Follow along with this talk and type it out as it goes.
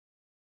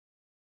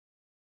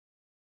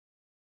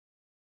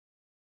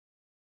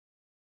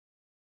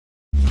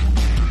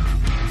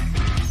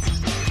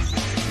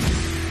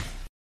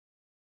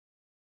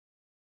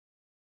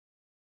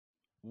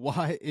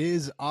What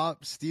is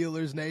up,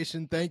 Steelers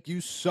Nation? Thank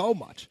you so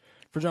much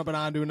for jumping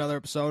on to another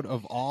episode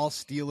of All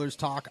Steelers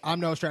Talk. I'm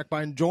Noah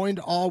Strackbine, joined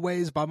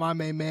always by my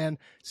main man,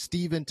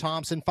 Steven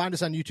Thompson. Find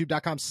us on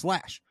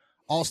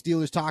youtube.com/All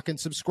Steelers Talk and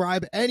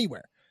subscribe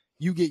anywhere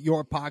you get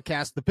your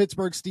podcast. The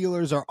Pittsburgh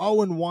Steelers are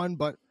 0-1,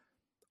 but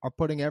are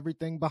putting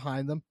everything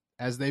behind them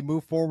as they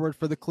move forward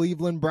for the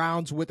Cleveland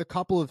Browns with a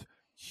couple of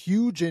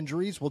huge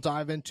injuries. We'll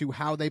dive into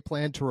how they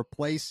plan to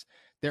replace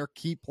their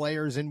key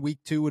players in week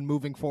 2 and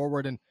moving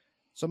forward, and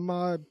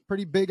some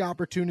pretty big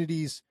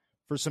opportunities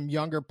for some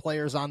younger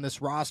players on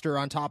this roster,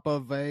 on top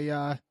of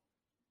a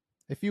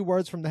few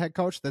words from the head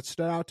coach that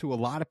stood out to a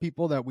lot of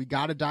people that we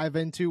got to dive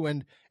into,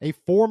 and a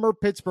former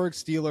Pittsburgh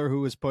Steeler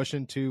who is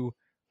pushing to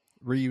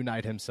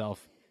reunite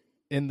himself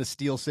in the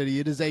Steel City.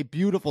 It is a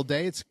beautiful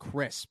day. It's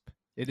crisp.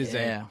 It is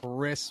a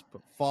crisp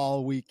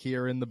fall week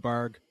here in the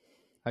Burgh.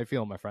 How you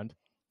feeling, my friend?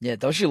 Yeah,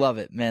 don't you love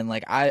it, man?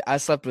 Like I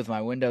slept with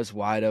my windows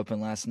wide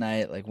open last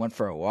night, like went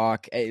for a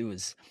walk.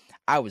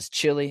 I was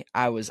chilly.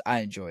 I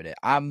enjoyed it.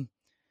 I'm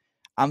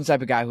the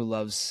type of guy who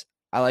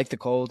I like the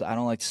cold. I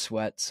don't like to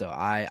sweat. So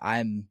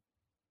I'm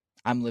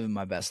living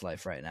my best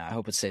life right now. I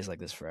hope it stays like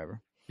this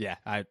forever. Yeah,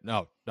 I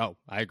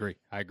agree.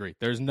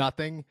 There's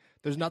nothing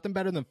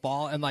better than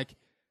fall. And like,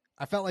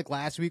 I felt like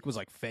last week was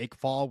like fake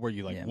fall, where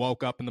you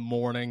woke up in the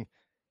morning,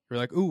 you're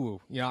like, ooh,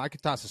 I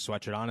could toss a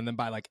sweatshirt on. And then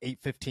by like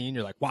 8:15,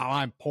 you're like, wow,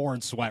 I'm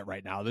pouring sweat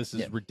right now. This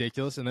is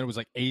ridiculous. And then it was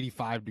like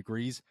 85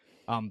 degrees.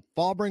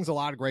 Fall brings a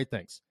lot of great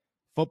things.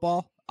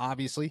 Football,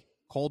 obviously.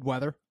 Cold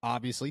weather,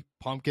 obviously.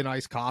 Pumpkin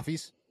ice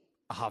coffees,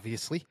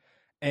 obviously.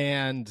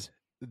 And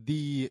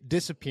the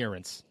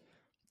disappearance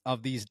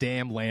of these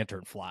damn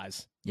lantern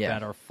flies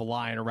that are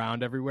flying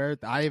around everywhere.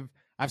 I've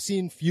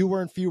seen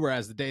fewer and fewer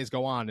as the days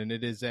go on, and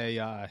it is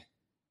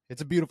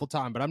it's a beautiful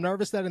time. But I'm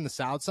nervous that in the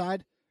South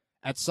Side,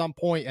 at some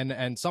point,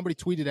 and somebody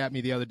tweeted at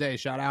me the other day,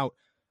 shout out,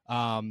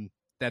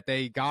 that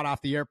they got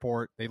off the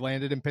airport, they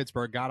landed in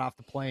Pittsburgh, got off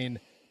the plane,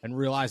 and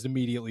realized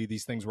immediately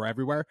these things were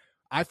everywhere.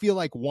 I feel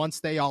like once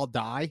they all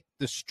die,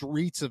 the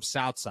streets of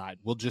Southside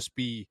will just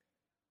be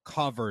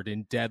covered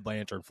in dead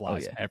lantern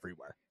flies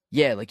everywhere.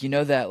 Yeah, like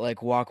that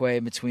like walkway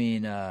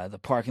between the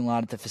parking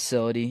lot at the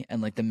facility and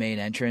like the main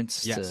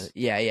entrance. Yes.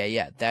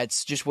 Yeah.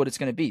 That's just what it's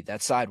going to be.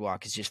 That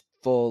sidewalk is just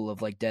full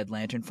of like dead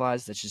lantern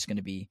flies. That's just going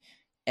to be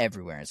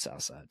everywhere in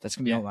Southside. That's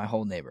going to be my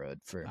whole neighborhood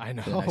for the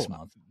next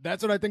month.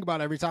 That's what I think about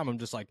every time. I'm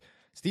just like,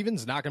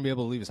 Steven's not going to be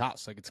able to leave his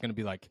house. Like, it's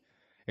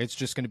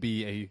just going to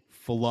be a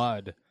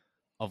flood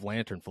of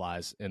lantern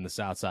flies in the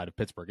South Side of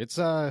Pittsburgh.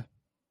 I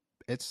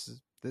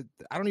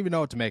don't even know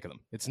what to make of them.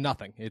 It's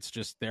nothing. It's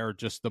just, they're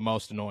just the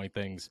most annoying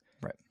things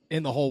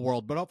in the whole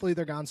world. But hopefully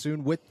they're gone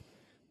soon with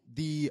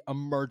the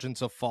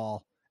emergence of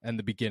fall and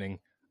the beginning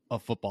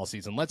of football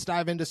season. Let's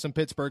dive into some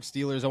Pittsburgh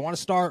Steelers. I want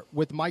to start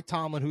with Mike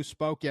Tomlin, who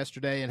spoke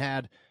yesterday and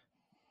had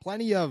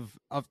plenty of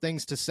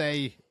things to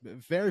say,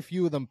 very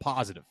few of them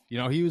positive.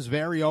 He was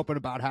very open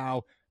about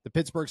how the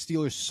Pittsburgh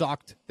Steelers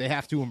sucked. They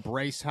have to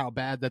embrace how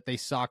bad that they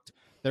sucked.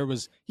 He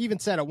even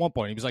said at one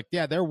point, he was like,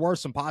 yeah, there were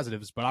some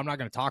positives, but I'm not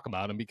going to talk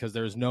about them because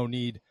there's no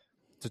need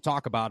to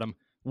talk about them.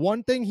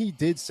 One thing he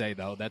did say,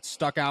 though, that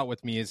stuck out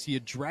with me is he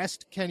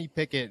addressed Kenny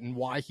Pickett and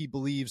why he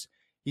believes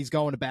he's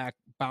going to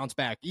bounce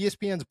back.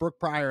 ESPN's Brooke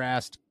Pryor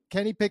asked,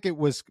 Kenny Pickett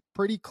was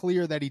pretty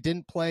clear that he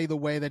didn't play the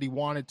way that he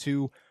wanted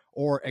to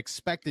or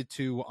expected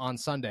to on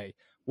Sunday.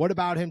 What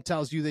about him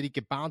tells you that he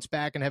could bounce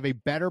back and have a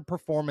better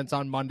performance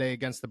on Monday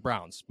against the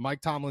Browns?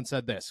 Mike Tomlin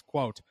said this,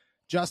 quote,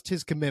 just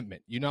his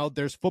commitment.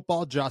 There's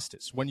football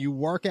justice. When you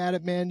work at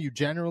it, man, you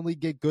generally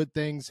get good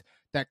things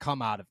that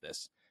come out of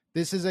this.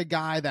 This is a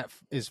guy that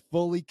is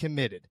fully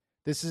committed.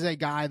 This is a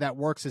guy that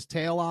works his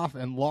tail off,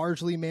 and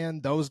largely,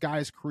 man, those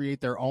guys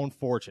create their own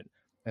fortune.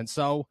 And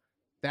so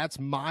that's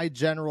my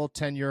general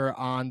tenure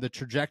on the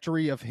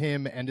trajectory of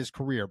him and his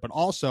career. But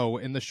also,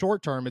 in the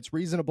short term, it's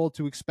reasonable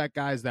to expect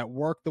guys that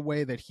work the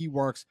way that he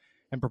works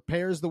and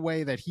prepares the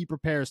way that he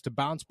prepares to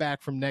bounce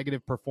back from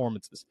negative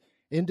performances.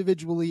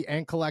 Individually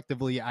and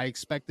collectively, I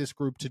expect this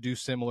group to do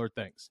similar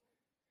things.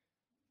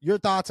 Your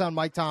thoughts on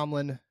Mike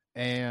Tomlin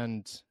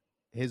and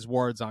his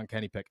words on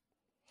Kenny Pickett?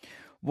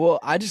 Well,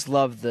 I just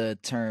love the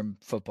term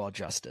football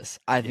justice.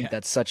 I think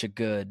that's such a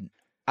good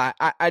 –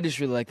 I just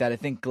really like that. I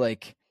think,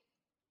 like,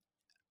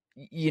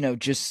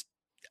 just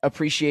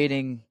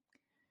appreciating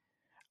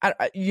 –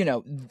 I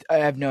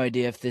have no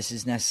idea if this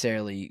is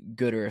necessarily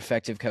good or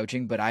effective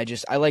coaching, but I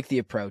like the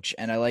approach,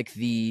 and I like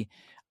the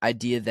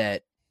idea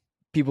that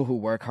people who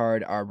work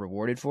hard are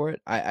rewarded for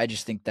it. I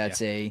just think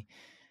that's I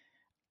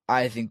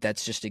think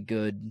that's just a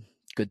good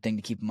thing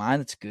to keep in mind.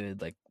 That's a good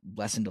like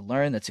lesson to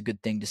learn. That's a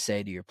good thing to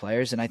say to your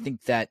players. And I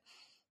think that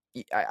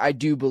I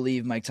do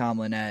believe Mike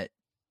Tomlin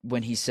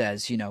when he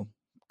says,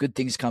 good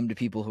things come to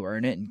people who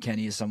earn it. And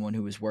Kenny is someone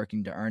who is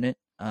working to earn it.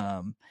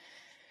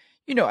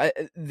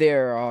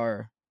 There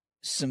are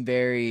some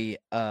very,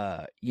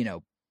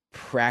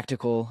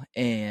 practical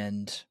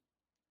and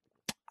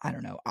I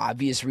don't know,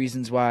 obvious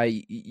reasons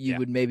why you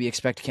would maybe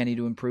expect Kenny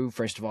to improve.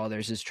 First of all,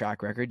 there's his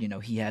track record.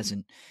 He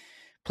hasn't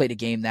played a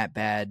game that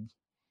bad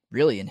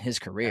really in his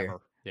career.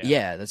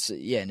 Yeah,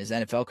 in his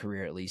NFL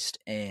career at least.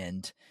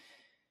 And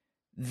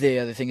the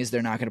other thing is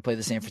they're not going to play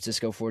the San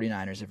Francisco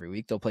 49ers every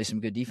week. They'll play some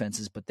good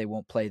defenses, but they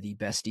won't play the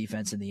best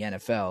defense in the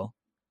NFL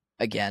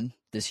again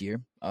this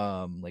year,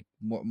 like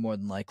more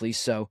than likely.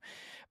 So,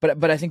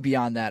 but I think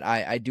beyond that,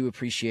 I do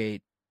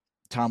appreciate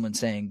Tomlin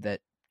saying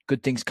that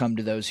good things come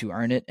to those who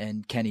earn it,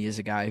 and Kenny is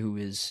a guy who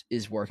is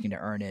working to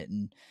earn it.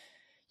 And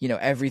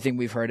everything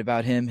we've heard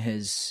about him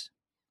has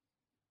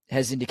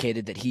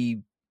indicated that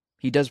he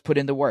does put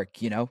in the work.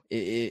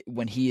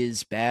 When he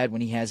is bad,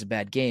 when he has a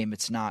bad game,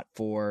 it's not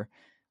for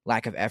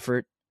lack of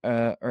effort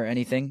or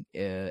anything.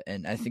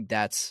 And I think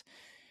that's,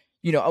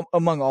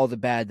 among all the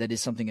bad, that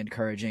is something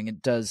encouraging.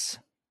 It does,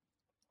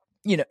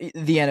 the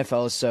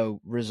NFL is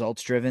so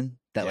results driven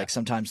that like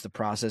sometimes the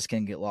process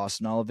can get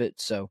lost in all of it.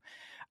 So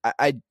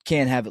I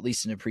can have at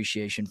least an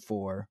appreciation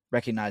for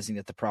recognizing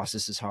that the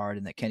process is hard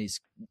and that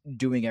Kenny's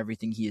doing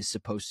everything he is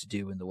supposed to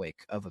do in the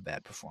wake of a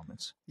bad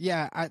performance.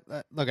 Yeah, I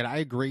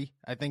agree.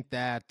 I think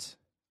that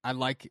I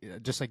like,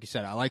 just like you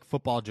said, I like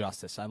football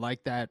justice. I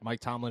like that Mike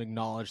Tomlin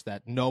acknowledged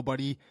that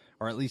nobody,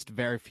 or at least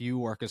very few,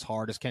 work as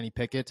hard as Kenny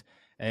Pickett.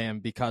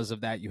 And because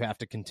of that, you have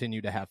to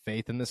continue to have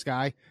faith in this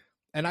guy.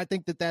 And I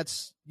think that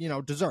that's,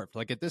 deserved.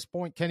 Like at this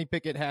point, Kenny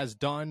Pickett has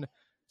done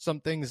some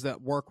things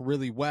that work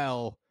really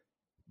well,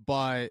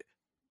 but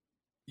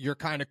you're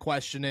kind of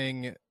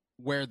questioning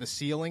where the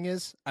ceiling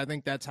is. I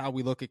think that's how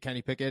we look at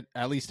Kenny Pickett,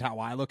 at least how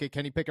I look at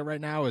Kenny Pickett right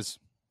now, is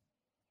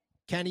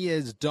Kenny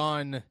has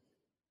done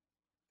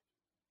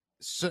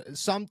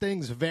some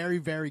things very,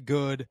 very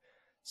good,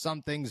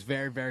 some things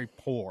very, very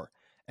poor.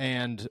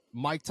 And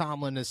Mike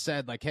Tomlin has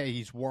said, like, hey,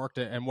 he's worked,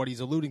 and what he's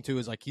alluding to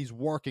is, like, he's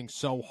working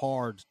so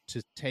hard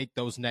to take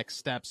those next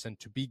steps and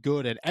to be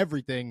good at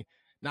everything,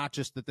 not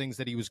just the things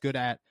that he was good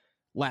at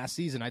last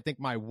season. I think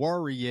my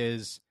worry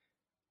is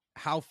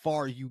how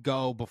far you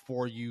go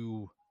before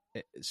you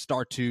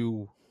start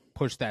to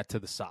push that to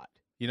the side.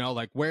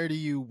 Like, where do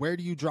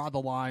you draw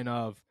the line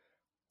of,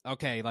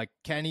 okay, like,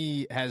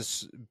 Kenny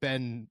has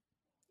been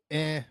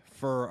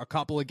for a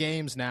couple of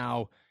games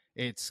now.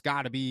 It's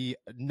got to be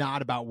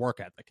not about work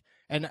ethic.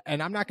 And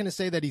I'm not going to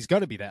say that he's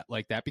going to be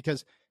like that,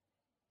 because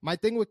my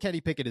thing with Kenny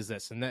Pickett is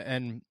this,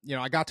 and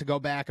I got to go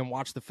back and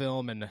watch the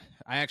film, and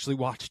I actually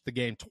watched the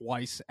game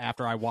twice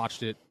after I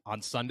watched it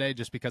on Sunday,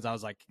 just because I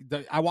was like,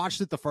 I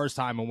watched it the first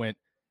time and went,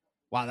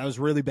 wow, that was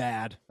really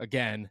bad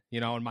again,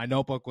 and my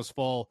notebook was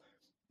full,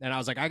 and I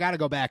was like, I got to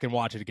go back and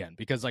watch it again,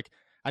 because like,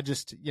 I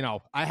just,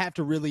 I have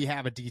to really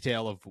have a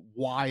detail of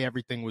why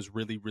everything was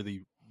really,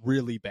 really,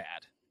 really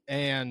bad.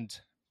 And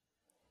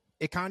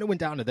it kind of went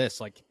down to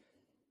this, like,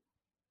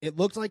 it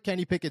looked like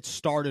Kenny Pickett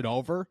started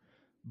over,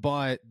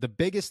 but the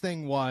biggest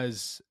thing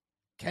was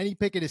Kenny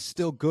Pickett is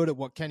still good at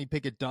what Kenny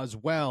Pickett does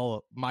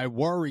well. My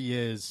worry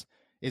is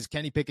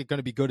Kenny Pickett going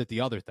to be good at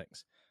the other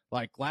things?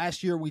 Like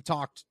last year, we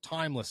talked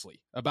timelessly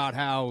about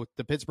how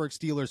the Pittsburgh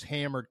Steelers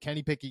hammered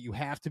Kenny Pickett. You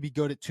have to be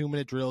good at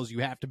 2-minute drills. You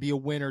have to be a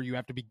winner. You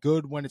have to be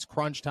good when it's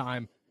crunch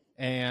time.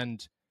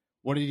 And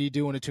what did he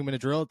do in a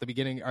 2-minute drill at the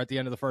beginning or at the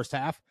end of the first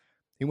half?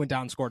 He went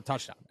down and scored a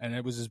touchdown, and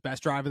it was his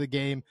best drive of the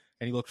game,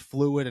 and he looked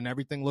fluid, and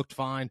everything looked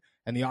fine,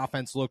 and the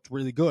offense looked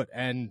really good.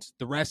 And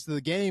the rest of the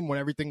game, when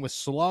everything was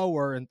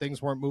slower and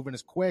things weren't moving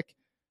as quick,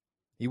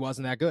 he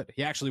wasn't that good.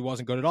 He actually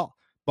wasn't good at all.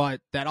 But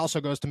that also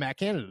goes to Matt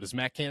Canada. Does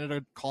Matt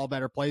Canada call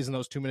better plays in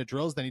those 2-minute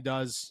drills than he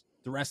does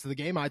the rest of the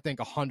game? I think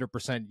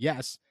 100%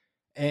 yes.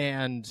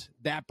 And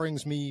that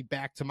brings me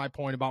back to my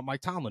point about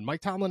Mike Tomlin.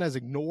 Mike Tomlin has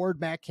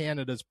ignored Matt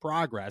Canada's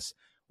progress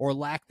or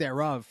lack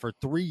thereof for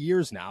 3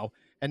 years now.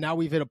 And now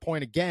we've hit a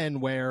point again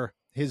where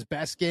his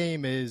best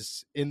game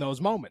is in those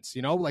moments,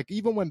 like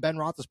even when Ben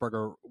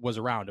Roethlisberger was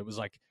around, it was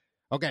like,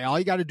 okay, all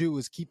you got to do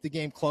is keep the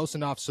game close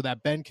enough so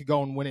that Ben could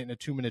go and win it in a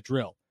 2-minute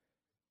drill.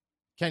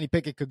 Kenny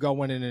Pickett could go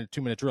win it in a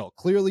 2-minute drill.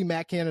 Clearly,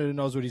 Matt Canada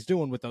knows what he's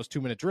doing with those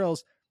 2-minute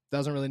drills,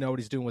 doesn't really know what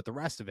he's doing with the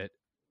rest of it.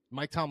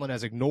 Mike Tomlin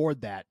has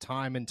ignored that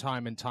time and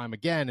time and time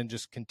again and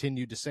just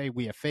continued to say,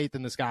 we have faith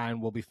in this guy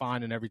and we'll be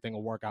fine and everything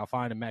will work out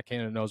fine and Matt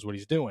Canada knows what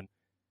he's doing.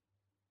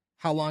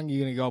 How long are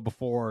you going to go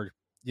before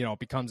it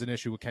becomes an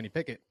issue with Kenny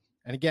Pickett?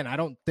 And again, I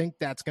don't think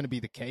that's going to be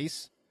the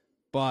case,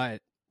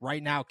 but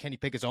right now Kenny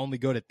Pickett's only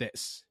good at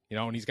this,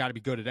 and he's got to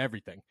be good at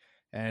everything.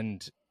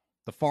 And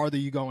the farther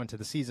you go into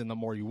the season, the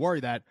more you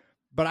worry that.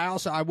 But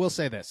I will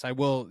say this,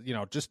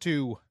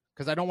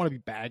 because I don't want to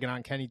be bagging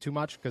on Kenny too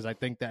much, because I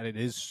think that it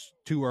is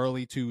too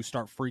early to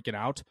start freaking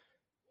out.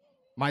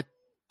 My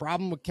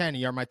problem with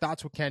Kenny, or my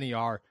thoughts with Kenny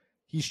are,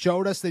 he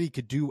showed us that he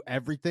could do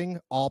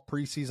everything all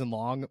preseason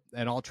long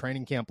and all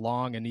training camp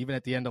long, and even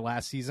at the end of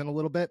last season a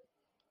little bit.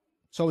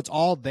 So it's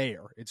all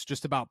there. It's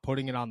just about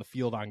putting it on the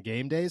field on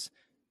game days.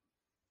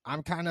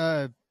 I'm kind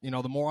of,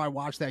 the more I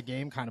watch that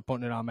game, kind of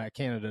putting it on Matt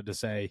Canada to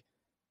say,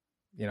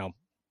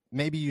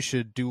 maybe you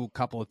should do a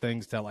couple of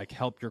things to like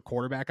help your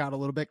quarterback out a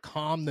little bit,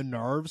 calm the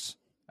nerves.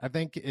 I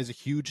think is a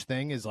huge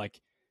thing. Is like,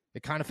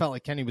 it kind of felt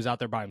like Kenny was out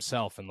there by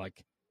himself, and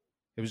like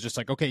it was just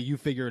like, okay, you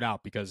figure it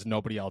out because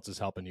nobody else is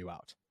helping you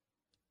out.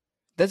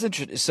 That's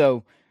interesting.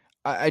 So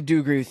I do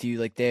agree with you.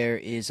 Like there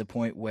is a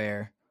point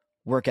where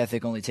work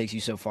ethic only takes you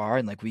so far,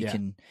 and like we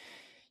can,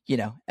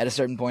 at a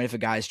certain point, if a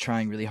guy's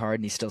trying really hard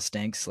and he still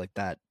stinks, like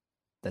that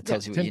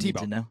tells you what Tim you Tebow. need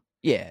to know.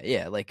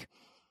 Yeah, like.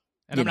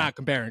 And I'm not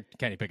comparing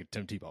Kenny Pickett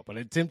to Tim Tebow,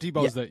 but Tim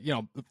Tebow's the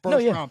No,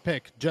 first round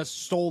pick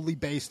just solely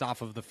based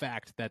off of the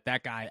fact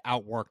that guy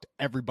outworked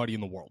everybody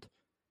in the world.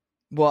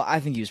 Well, I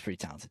think he was pretty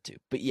talented too,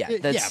 but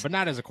but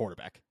not as a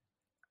quarterback.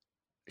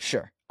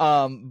 Sure. He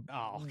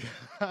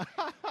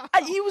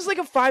was like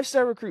a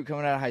 5-star recruit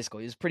coming out of high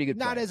school. He was a pretty good.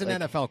 Not player. as an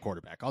NFL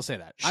quarterback. I'll say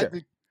that. Sure.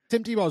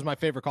 Tim Tebow is my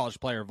favorite college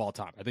player of all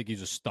time. I think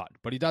he's a stud,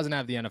 but he doesn't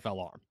have the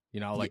NFL arm. He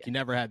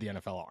never had the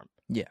NFL arm.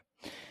 Yeah.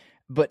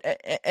 But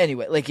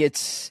anyway, like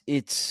it's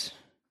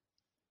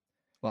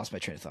lost my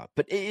train of thought.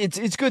 But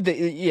it's good that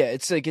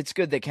it's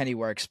good that Kenny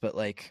works. But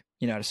like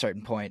at a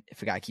certain point,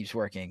 if a guy keeps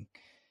working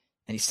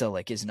and he still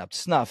like isn't up to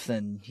snuff,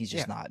 then he's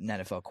just not an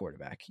NFL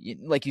quarterback.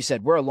 Like you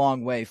said, we're a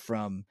long way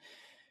from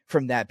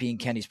that being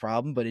Kenny's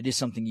problem, but it is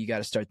something you got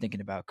to start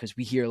thinking about because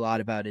we hear a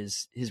lot about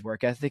his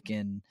work ethic,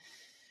 and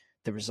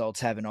the results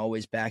haven't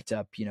always backed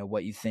up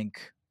what you think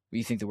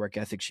the work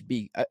ethic should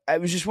be. I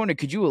was just wondering,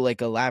 could you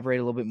like elaborate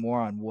a little bit more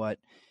on what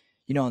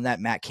on that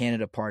Matt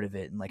Canada part of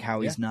it, and like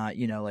how he's not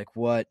like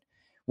what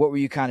were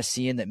you kind of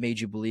seeing that made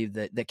you believe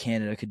that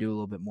Canada could do a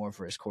little bit more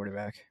for his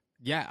quarterback?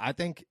 Yeah, I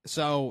think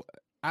so.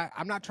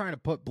 I'm not trying to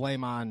put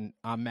blame on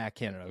Matt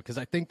Canada because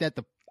I think that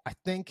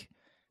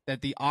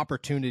the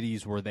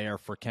opportunities were there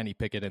for Kenny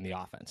Pickett in the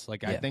offense.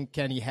 Like I think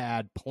Kenny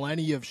had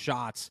plenty of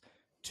shots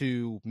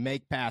to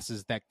make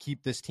passes that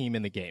keep this team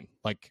in the game.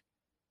 Like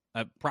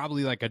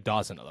probably like a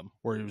dozen of them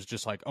where it was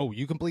just like, oh,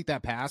 you complete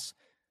that pass,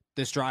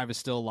 this drive is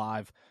still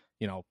alive.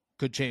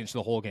 Could change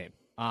the whole game.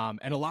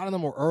 And a lot of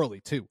them were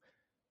early too.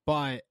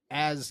 But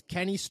as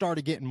Kenny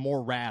started getting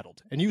more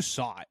rattled, and you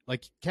saw it,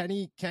 like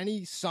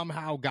Kenny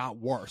somehow got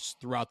worse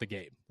throughout the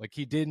game. Like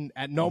he didn't,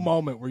 at no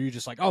moment were you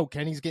just like, oh,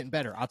 Kenny's getting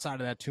better outside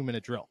of that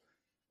 2-minute drill.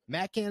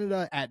 Matt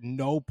Canada at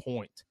no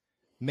point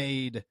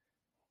made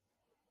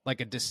like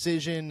a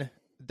decision.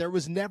 There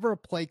was never a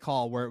play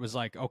call where it was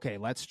like, okay,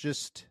 let's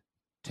just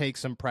take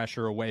some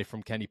pressure away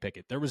from Kenny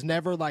Pickett. There were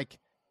never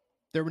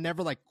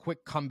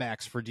quick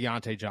comebacks for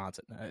Diontae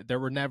Johnson. There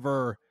were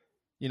never,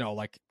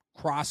 like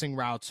crossing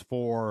routes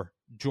for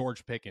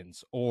George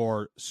Pickens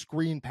or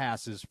screen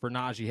passes for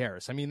Najee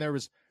Harris. I mean, there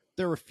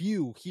were a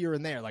few here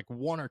and there, like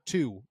one or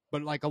two,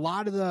 but like a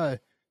lot of the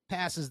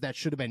passes that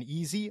should have been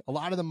easy, a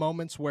lot of the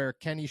moments where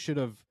Kenny should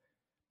have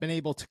been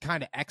able to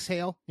kind of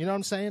exhale, you know what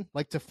I'm saying?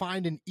 Like to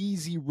find an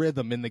easy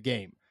rhythm in the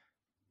game.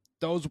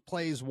 Those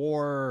plays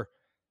were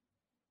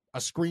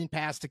a screen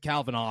pass to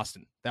Calvin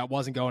Austin that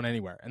wasn't going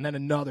anywhere, and then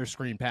another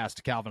screen pass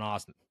to Calvin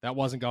Austin that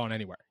wasn't going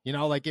anywhere.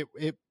 Like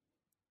it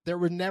there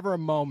was never a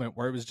moment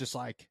where it was just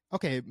like,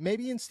 okay,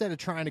 maybe instead of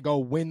trying to go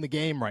win the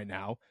game right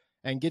now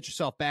and get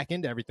yourself back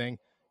into everything,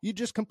 you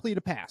just complete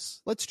a pass.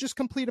 Let's just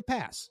complete a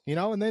pass,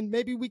 and then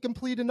maybe we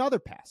complete another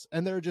pass.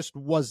 And there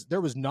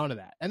was none of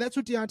that. And that's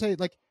what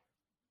Diontae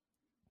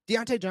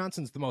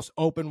Johnson's the most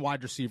open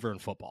wide receiver in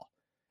football.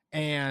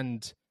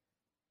 And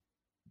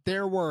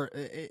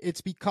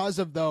it's because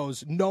of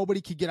those,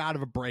 nobody could get out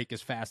of a break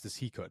as fast as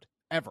he could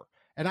ever.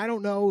 And I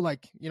don't know,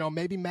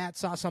 maybe Matt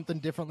saw something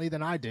differently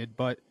than I did,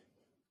 but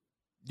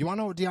you want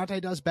to know what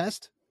Diontae does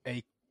best?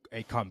 A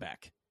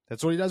comeback.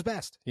 That's what he does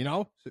best.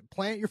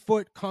 Plant your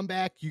foot, come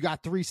back. You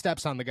got 3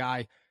 steps on the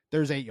guy.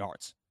 There's 8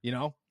 yards.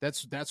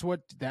 That's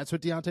what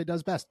Diontae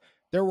does best.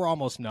 There were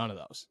almost none of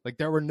those. Like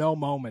there were no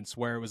moments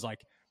where it was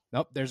like,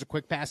 nope, there's a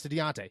quick pass to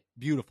Diontae.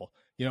 Beautiful.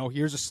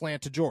 Here's a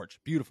slant to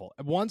George. Beautiful.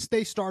 And once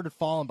they started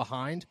falling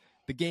behind,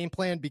 the game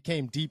plan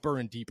became deeper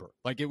and deeper.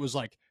 Like it was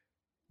like,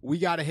 we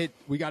got to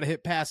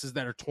hit passes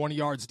that are 20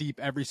 yards deep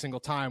every single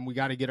time. We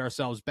got to get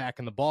ourselves back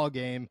in the ball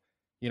game.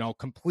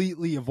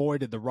 Completely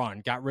avoided the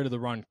run, got rid of the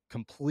run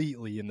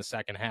completely in the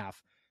second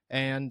half.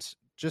 And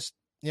just,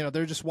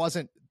 there just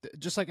wasn't,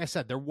 just like I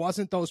said, there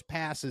wasn't those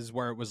passes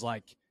where it was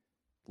like,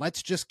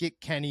 let's just get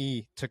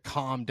Kenny to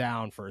calm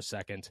down for a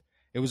second.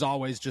 It was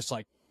always just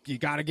like, you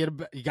got to get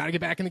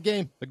back in the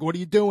game. Like, what are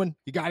you doing?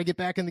 You got to get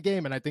back in the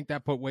game. And I think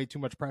that put way too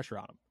much pressure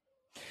on him.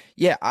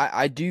 Yeah,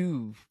 I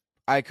do.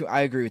 I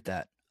agree with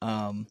that.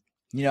 I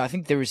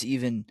think there was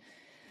even,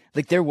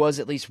 like there was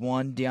at least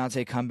one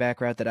Diontae comeback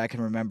route that I can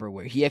remember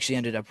where he actually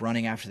ended up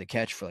running after the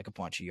catch for like a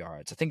bunch of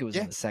yards. I think it was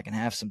in the second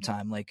half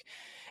sometime. Like,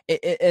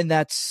 and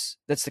that's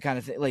the kind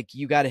of thing, like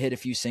you got to hit a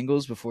few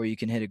singles before you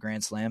can hit a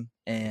grand slam.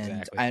 And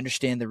exactly. I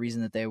understand the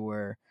reason that they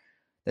were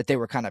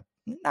kind of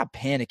not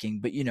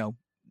panicking, but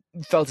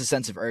felt a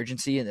sense of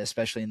urgency, and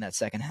especially in that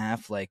second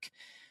half, like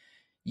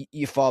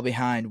you fall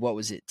behind. What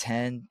was it?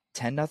 10-0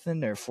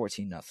 or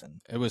 14-0?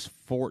 It was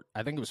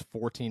I think it was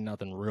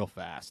 14-0 real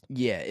fast.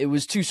 Yeah, it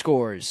was 2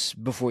 scores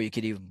before you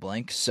could even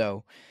blink.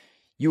 So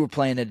you were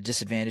playing at a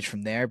disadvantage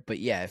from there. But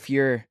yeah, if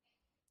you're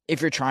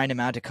trying to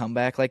mount a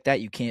comeback like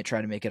that, you can't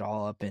try to make it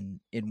all up in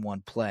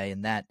one play,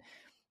 and that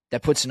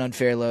puts an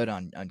unfair load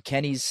on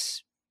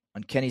Kenny's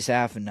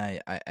half, and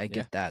I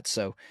get that.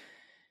 So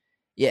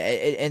yeah,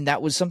 and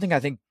that was something I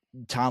think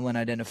Tomlin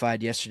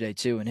identified yesterday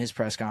too in his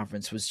press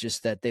conference, was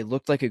just that they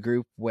looked like a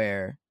group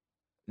where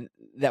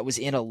that was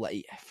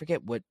I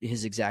forget what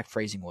his exact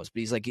phrasing was, but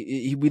he's like,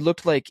 we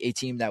looked like a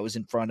team that was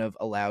in front of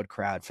a loud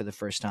crowd for the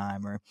first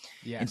time, or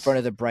in front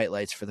of the bright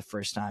lights for the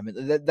first time.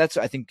 That's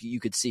what I think you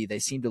could see. They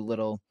seemed a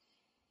little,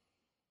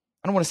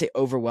 I don't want to say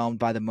overwhelmed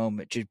by the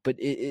moment, but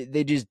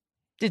they just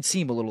did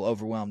seem a little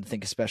overwhelmed, I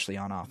think, especially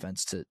on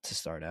offense to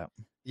start out.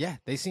 Yeah,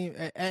 they seem,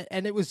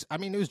 and it was, I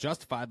mean, it was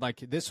justified.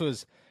 Like, it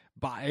was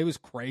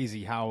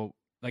crazy how,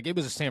 like, it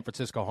was a San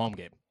Francisco home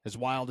game. As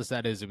wild as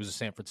that is, it was a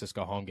San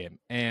Francisco home game.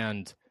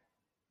 And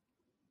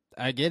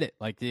I get it.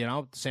 Like, you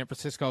know, San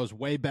Francisco is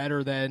way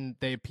better than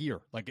they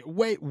appear. Like,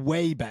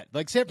 way better.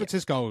 Like, San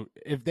Francisco,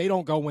 if they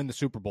don't go win the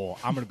Super Bowl,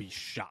 I'm going to be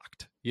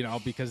shocked, you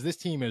know, because this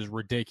team is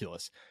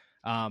ridiculous.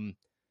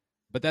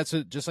 But that's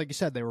just like you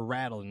said, they were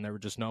rattled, and there were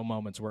just no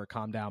moments where it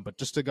calmed down. But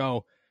just to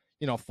go,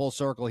 you know, full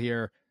circle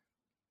here,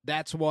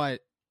 that's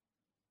what,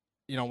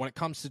 you know, when it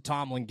comes to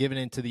Tomlin giving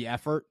into the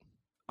effort,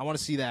 I want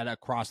to see that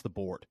across the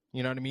board.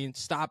 You know what I mean?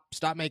 Stop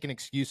making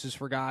excuses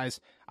for guys.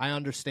 I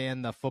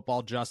understand the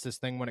football justice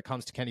thing when it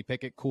comes to Kenny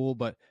Pickett, cool,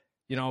 but,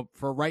 you know,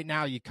 for right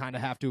now, you kind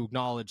of have to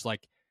acknowledge,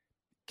 like,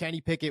 Kenny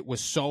Pickett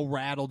was so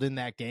rattled in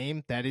that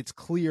game that it's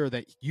clear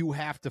that you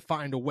have to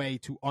find a way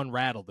to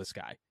unrattle this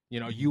guy. You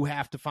know, you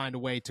have to find a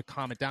way to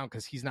calm it down,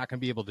 because he's not going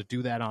to be able to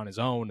do that on his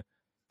own.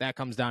 That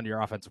comes down to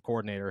your offensive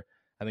coordinator.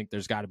 I think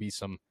there's got to be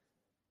some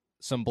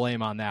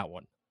blame on that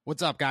one.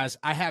 What's up, guys?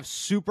 I have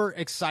super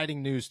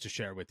exciting news to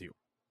share with you.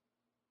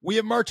 We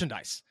have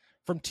merchandise,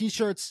 from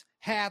t-shirts,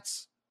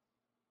 hats,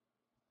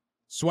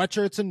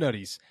 sweatshirts, and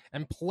hoodies,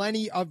 and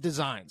plenty of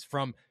designs,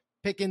 from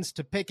Pickens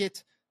to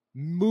Pickett,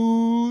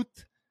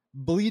 Muth,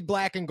 Bleed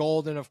Black and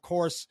Gold, and of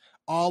course,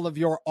 all of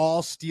your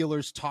All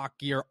Steelers talk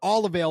gear,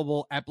 all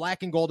available at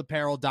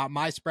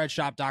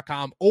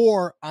blackandgoldapparel.myspreadshop.com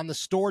or on the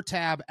store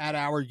tab at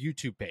our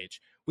YouTube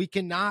page. We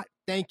cannot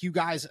thank you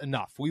guys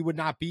enough. We would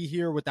not be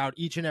here without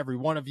each and every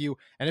one of you,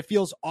 and it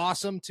feels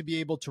awesome to be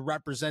able to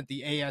represent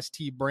the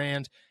AST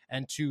brand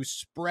and to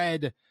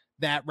spread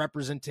that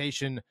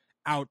representation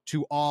out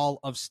to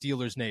all of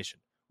Steelers Nation.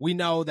 We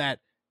know that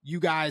you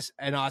guys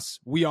and us,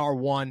 we are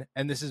one,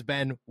 and this has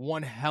been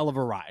one hell of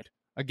a ride.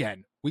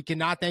 Again, we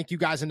cannot thank you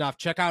guys enough.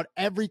 Check out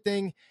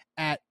everything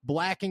at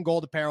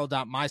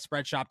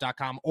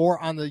blackandgoldapparel.myspreadshop.com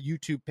or on the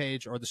YouTube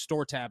page, or the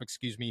store tab,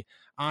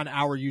 on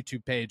our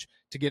YouTube page,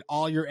 to get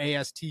all your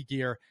AST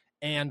gear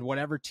and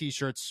whatever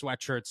t-shirts,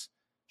 sweatshirts,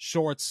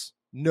 shorts,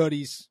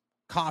 nutties,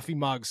 coffee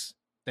mugs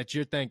that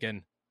you're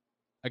thinking.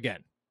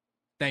 Again,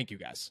 thank you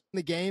guys. In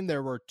the game,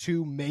 there were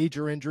two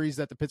major injuries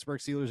that the Pittsburgh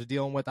Steelers are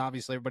dealing with.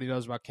 Obviously, everybody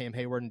knows about Cam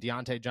Heyward and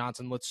Diontae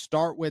Johnson. Let's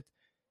start with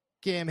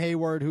Cam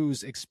Heyward,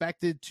 who's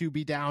expected to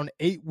be down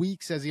 8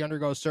 weeks as he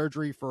undergoes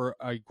surgery for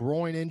a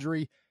groin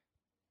injury,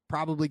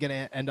 probably going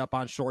to end up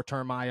on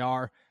short-term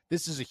IR.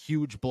 This is a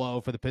huge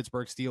blow for the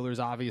Pittsburgh Steelers,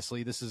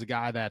 obviously. This is a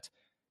guy that,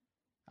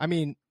 I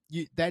mean,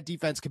 that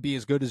defense could be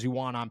as good as you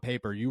want on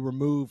paper. You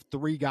remove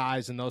three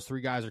guys, and those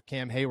three guys are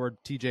Cam Heyward,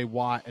 TJ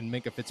Watt, and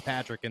Minkah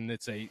Fitzpatrick, and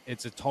it's a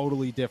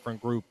totally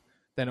different group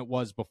than it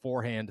was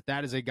beforehand.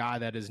 That is a guy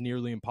that is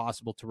nearly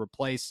impossible to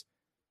replace.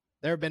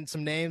 There have been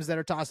some names that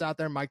are tossed out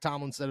there. Mike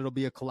Tomlin said it'll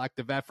be a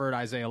collective effort.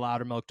 Isaiah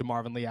Loudermilk,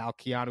 DeMarvin Leal,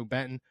 Keanu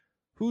Benton.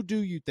 Who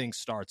do you think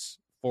starts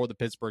for the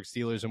Pittsburgh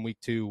Steelers in week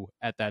 2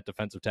 at that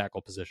defensive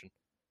tackle position?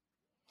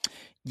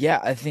 Yeah,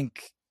 I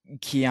think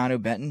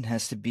Keanu Benton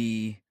has to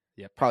be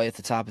probably at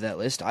the top of that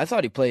list. I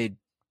thought he played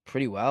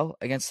pretty well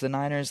against the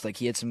Niners. Like,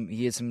 he had some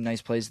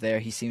nice plays there.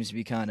 He seems to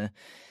be kind of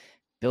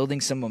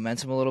building some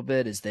momentum a little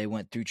bit as they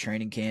went through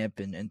training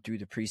camp and through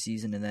the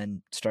preseason and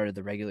then started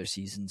the regular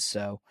season.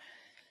 So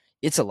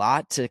it's a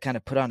lot to kind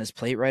of put on his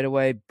plate right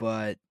away,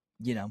 but,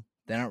 you know,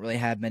 they don't really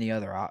have many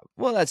other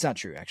well, that's not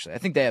true, actually. I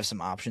think they have some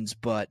options,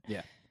 but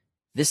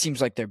this seems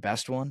like their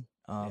best one.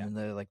 And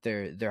they're like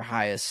their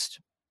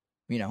highest,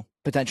 you know,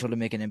 potential to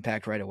make an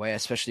impact right away,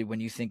 especially when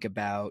you think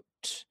about,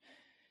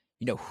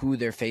 you know, who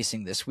they're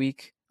facing this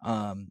week.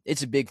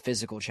 It's a big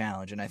physical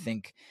challenge, and I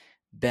think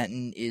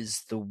Benton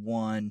is the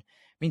one.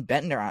 I mean,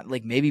 Benton, or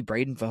like maybe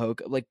Braden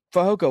Fehoko. Like,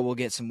 Fehoko will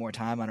get some more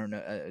time. I don't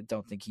know. I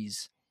don't think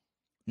he's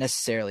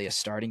necessarily a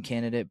starting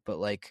candidate, but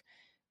like,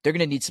 they're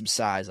going to need some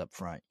size up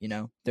front, you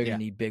know? They're going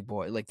to need big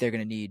boy. Like, they're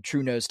going to need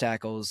true nose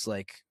tackles,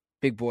 like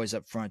big boys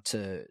up front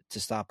to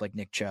stop like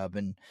Nick Chubb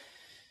and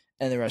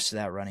the rest of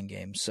that running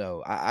game.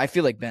 So I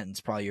feel like Benton's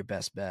probably your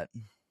best bet.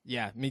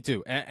 Yeah, me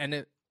too.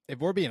 And if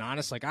we're being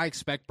honest, like, I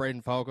expect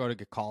Braden Fehoko to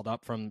get called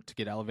up to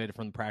get elevated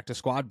from the practice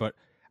squad, but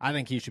I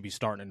think he should be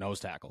starting a nose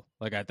tackle.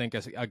 Like, I think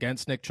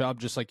against Nick Chubb,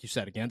 just like you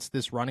said, against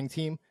this running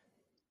team,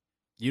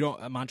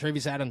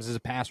 Montravius Adams is a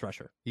pass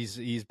rusher.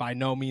 He's by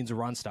no means a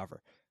run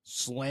stuffer.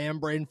 Slam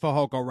Braden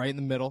Fehoko right in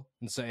the middle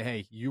and say,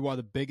 hey, you are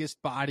the biggest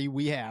body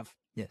we have.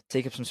 Yeah,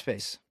 take up some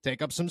space.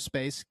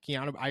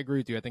 Keanu, I agree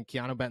with you. I think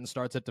Keanu Benton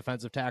starts at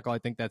defensive tackle. I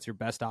think that's your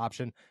best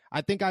option. I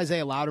think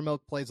Isaiah Loudermilk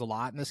plays a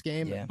lot in this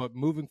game, but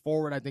moving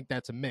forward, I think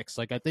that's a mix.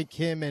 Like, I think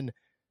him and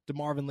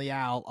DeMarvin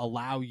Leal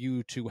allow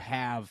you to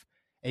have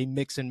a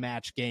mix and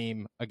match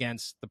game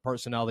against the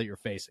personnel that you're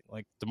facing.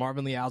 Like,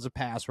 DeMarvin Leal's a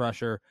pass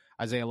rusher.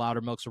 Isaiah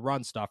Loudermilk's a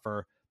run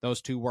stuffer.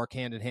 Those two work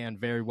hand in hand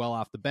very well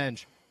off the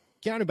bench.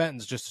 Keanu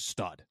Benton's just a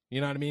stud.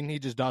 You know what I mean? He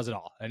just does it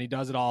all. And he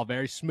does it all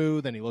very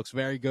smooth, and he looks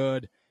very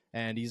good.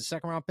 And he's a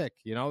second-round pick.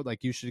 You know,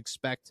 like, you should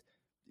expect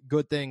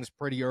good things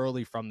pretty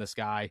early from this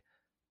guy.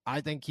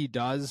 I think he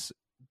does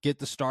get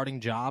the starting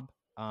job,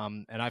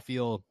 and I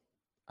feel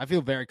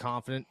very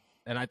confident.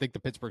 And I think the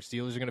Pittsburgh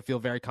Steelers are going to feel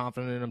very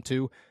confident in him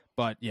too.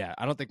 But, yeah,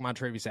 I don't think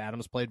Montravius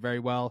Adams played very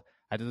well.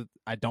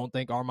 I don't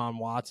think Armon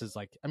Watts is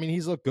like – I mean,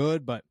 he's looked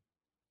good, but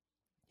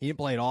he didn't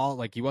play at all.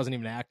 Like, he wasn't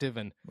even active,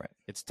 and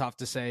It's tough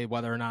to say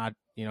whether or not,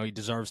 you know, he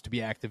deserves to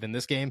be active in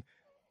this game.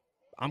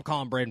 I'm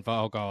calling Braden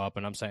Fogo up,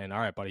 and I'm saying, all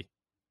right, buddy,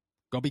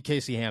 go be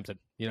Casey Hampton.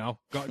 You know,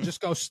 just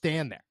go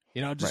stand there.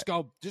 You know, just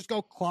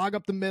go clog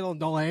up the middle and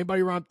don't let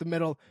anybody run up the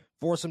middle.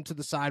 Force them to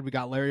the side. We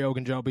got Larry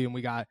Ogunjobi and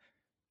we got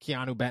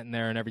Keanu Benton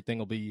there, and everything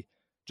will be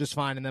just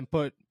fine. And then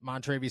put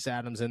Montravius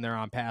Adams in there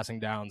on passing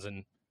downs,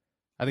 and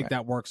I think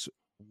that works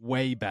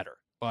way better.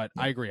 But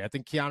I agree. I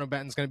think Keanu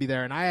Benton's going to be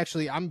there, and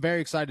I'm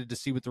very excited to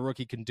see what the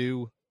rookie can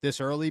do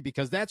this early,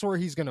 because that's where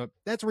he's going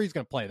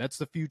to play. That's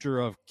the future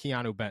of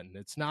Keanu Benton.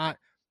 It's not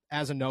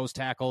as a nose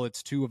tackle.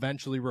 It's to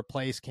eventually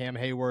replace Cam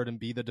Heyward and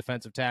be the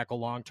defensive tackle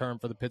long term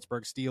for the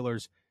Pittsburgh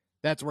Steelers.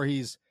 That's where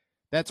he's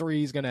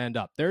going to end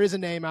up. There is a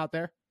name out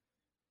there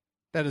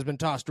that has been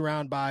tossed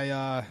around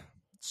by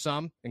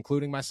some,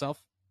 including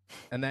myself,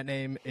 and that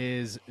name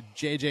is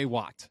J.J.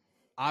 Watt.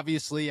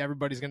 Obviously,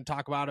 everybody's going to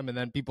talk about him, and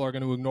then people are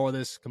going to ignore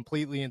this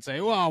completely and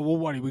say, well,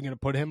 what, are we going to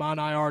put him on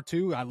IR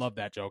too? I love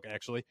that joke,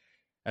 actually,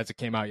 as it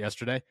came out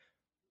yesterday.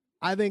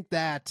 I think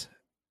that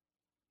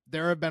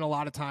there have been a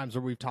lot of times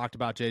where we've talked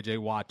about J.J.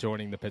 Watt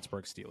joining the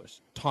Pittsburgh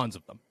Steelers. Tons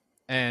of them.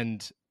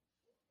 And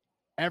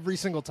every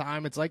single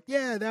time, it's like,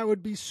 yeah, that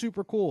would be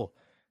super cool.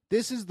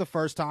 This is the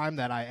first time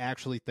that I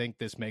actually think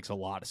this makes a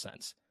lot of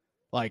sense.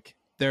 Like,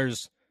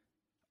 there's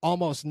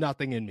almost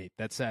nothing in me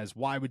that says,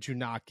 why would you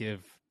not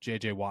give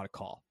J.J. Watt a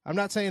call? I'm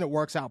not saying it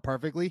works out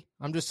perfectly.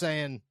 I'm just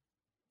saying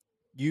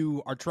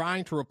you are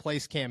trying to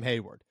replace Cam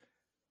Heyward.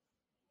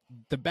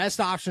 The best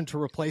option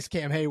to replace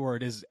Cam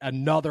Heyward is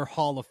another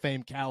Hall of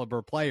Fame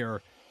caliber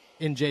player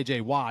in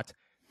J.J. Watt.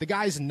 The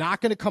guy's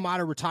not going to come out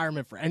of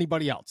retirement for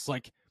anybody else.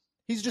 Like,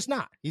 he's just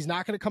not. He's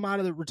not going to come out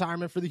of the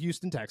retirement for the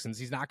Houston Texans.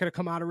 He's not going to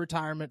come out of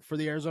retirement for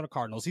the Arizona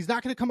Cardinals. He's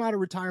not going to come out of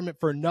retirement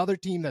for another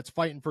team that's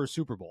fighting for a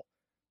Super Bowl.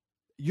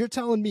 You're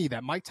telling me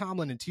that Mike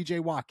Tomlin and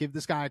T.J. Watt give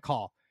this guy a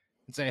call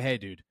and say, hey,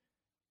 dude,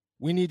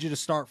 we need you to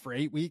start for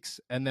 8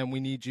 weeks, and then we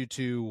need you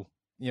to,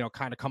 you know,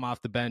 kind of come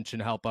off the bench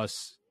and help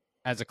us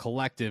as a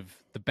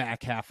collective the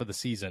back half of the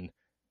season.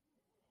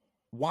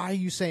 Why are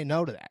you saying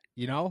no to that?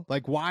 You know,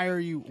 like, why are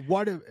you,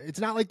 it's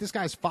not like this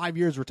guy's 5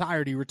 years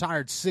retired. He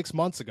retired 6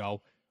 months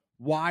ago.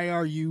 Why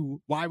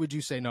would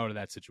you say no to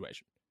that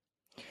situation?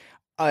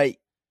 I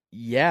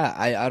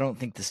don't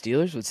think the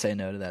Steelers would say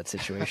no to that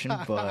situation,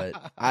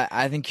 but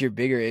I think your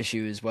bigger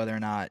issue is whether or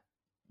not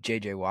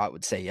J.J. Watt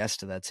would say yes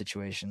to that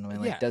situation. I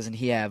mean, like, doesn't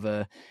he have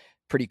a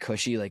pretty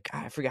cushy, like,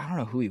 I don't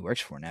know who he works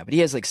for now, but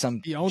he has like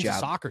some He owns job. a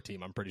soccer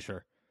team, I'm pretty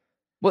sure.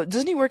 Well,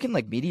 doesn't he work in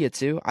like media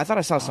too? I thought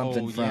I saw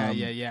something from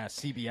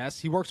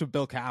CBS. He works with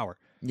Bill Cowher.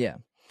 Yeah.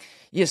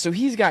 So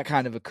he's got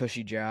kind of a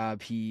cushy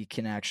job. He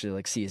can actually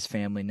like see his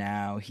family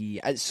now.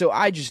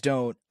 I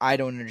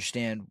don't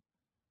understand.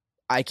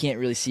 I can't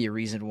really see a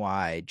reason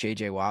why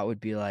J.J. Watt would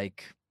be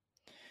like,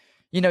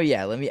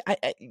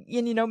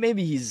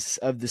 maybe he's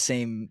of the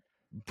same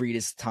breed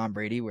as Tom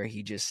Brady, where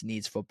he just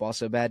needs football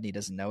so bad and he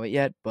doesn't know it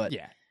yet. But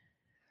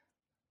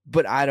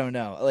I don't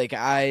know. Like,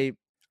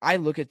 I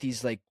look at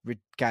these like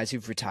guys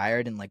who've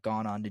retired and like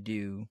gone on to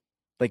do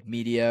like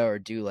media or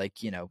do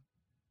like, you know,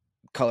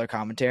 color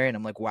commentary, and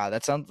I'm like, wow,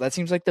 that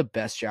seems like the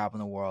best job in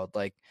the world.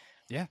 Like,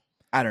 yeah,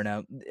 I don't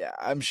know.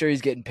 I'm sure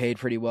he's getting paid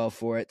pretty well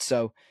for it.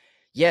 So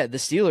yeah, the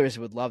Steelers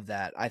would love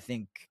that. I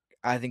think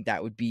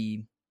that would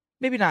be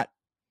maybe not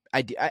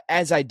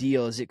as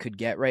ideal as it could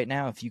get right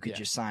now if you could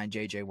just sign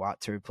J.J.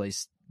 Watt to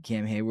replace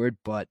Cam Heyward.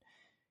 But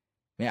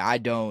man,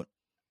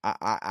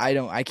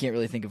 I can't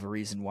really think of a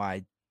reason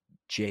why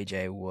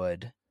J.J.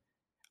 would,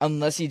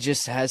 unless he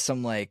just has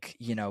some like,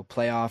 you know,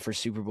 playoff or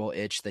Super Bowl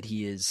itch that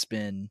he's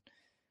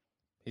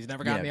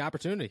never gotten the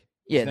opportunity.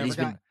 He's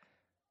been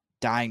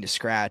dying to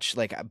scratch.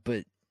 Like,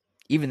 but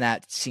even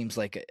that seems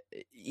like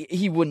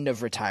he wouldn't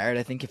have retired,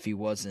 I think, if he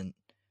wasn't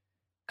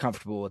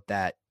comfortable with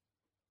that,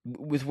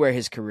 with where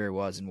his career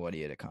was and what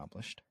he had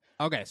accomplished.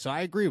 Okay, so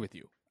I agree with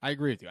you. I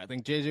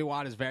think J.J.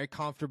 Watt is very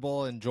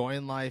comfortable,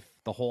 enjoying life,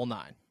 the whole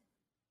nine.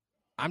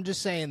 I'm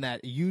just saying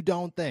that you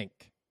don't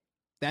think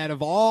that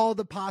of all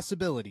the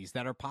possibilities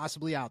that are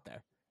possibly out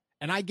there,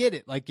 and I get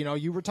it, like, you know,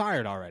 you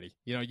retired already.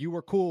 You know, you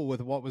were cool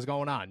with what was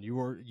going on.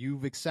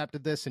 You've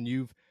accepted this and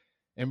you've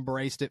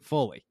embraced it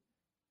fully.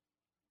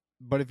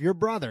 But if your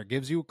brother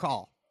gives you a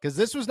call, because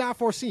this was not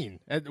foreseen.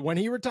 When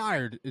he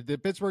retired, the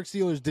Pittsburgh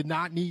Steelers did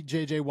not need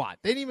J.J. Watt.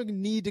 They didn't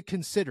even need to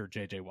consider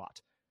J.J. Watt.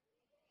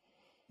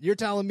 You're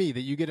telling me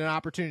that you get an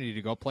opportunity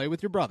to go play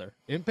with your brother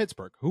in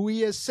Pittsburgh, who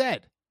he has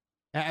said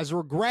has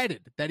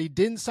regretted that he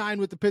didn't sign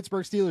with the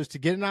Pittsburgh Steelers to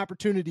get an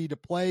opportunity to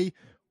play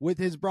with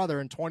his brother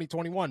in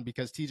 2021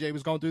 because TJ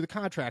was going through the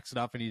contract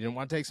stuff and he didn't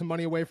want to take some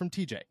money away from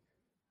TJ.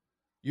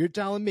 You're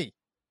telling me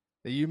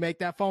that you make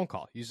that phone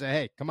call. You say,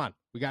 hey, come on,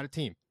 we got a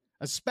team.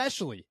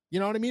 Especially, you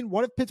know what I mean?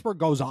 What if Pittsburgh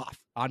goes off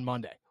on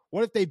Monday?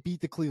 What if they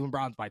beat the Cleveland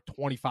Browns by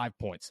 25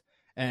 points?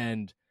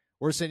 And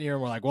we're sitting here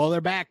and we're like, well,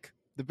 they're back.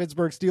 The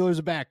Pittsburgh Steelers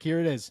are back. Here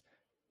it is.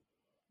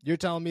 You're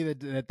telling me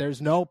that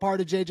there's no part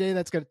of JJ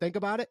that's going to think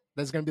about it?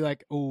 That's going to be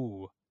like,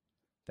 ooh,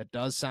 that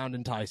does sound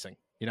enticing.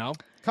 You know,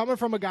 coming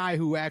from a guy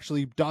who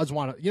actually does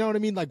want to, you know what I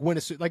mean? Like win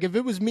a suit. Like if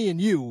it was me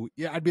and you,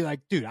 yeah, I'd be like,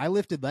 dude, I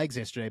lifted legs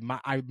yesterday.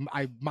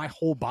 My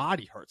whole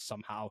body hurts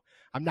somehow.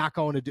 I'm not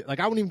going to do,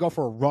 like, I wouldn't even go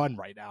for a run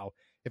right now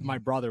if my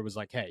brother was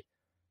like, hey,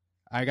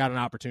 I got an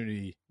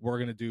opportunity. We're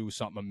going to do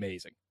something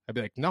amazing. I'd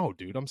be like, no,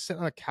 dude, I'm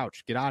sitting on a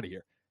couch. Get out of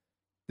here.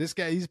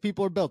 These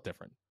people are built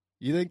different.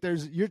 You think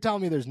you're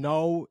telling me there's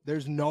no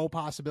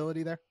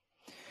possibility there?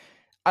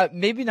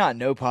 Maybe not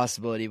no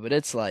possibility, but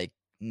it's like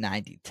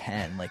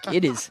 90-10. Like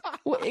it is.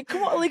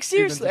 Come on, like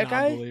seriously, like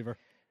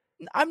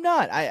I'm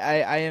not.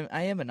 I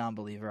am a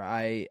non-believer.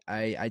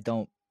 I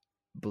don't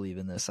believe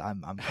in this.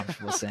 I'm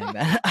comfortable saying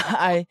that.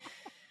 I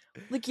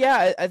think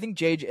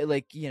JJ,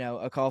 like, you know,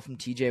 a call from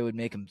TJ would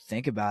make him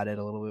think about it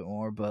a little bit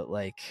more, but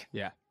like,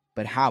 yeah.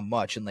 But how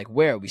much and like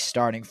where are we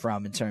starting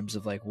from in terms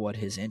of like what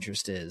his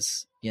interest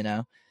is, you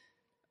know?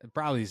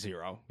 Probably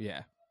zero.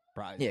 Yeah.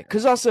 Probably. Yeah,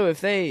 because also if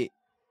they,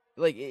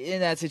 like in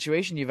that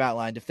situation you've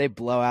outlined, if they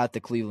blow out the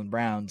Cleveland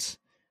Browns,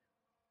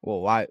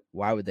 well,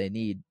 why would they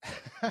need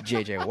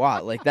JJ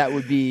Watt? Like that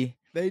would be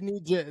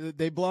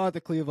they blow out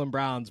the Cleveland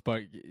Browns,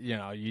 but you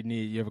know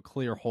you have a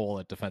clear hole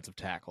at defensive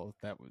tackle.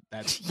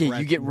 That's yeah,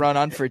 you get run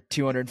on for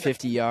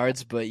 250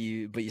 yards, but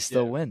you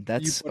still win.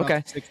 That's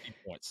okay. 60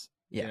 points.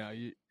 Yeah, You know,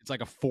 it's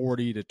like a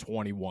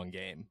 40-21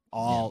 game.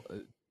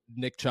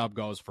 Nick Chubb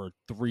goes for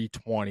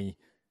 320,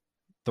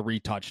 3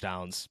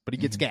 touchdowns, but he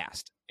gets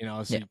gassed. You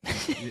know, so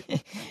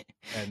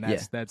and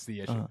that's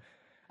the issue.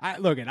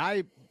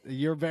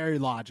 You're very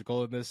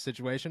logical in this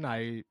situation.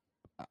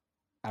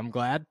 I'm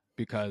glad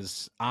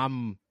because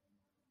I'm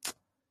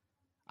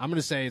going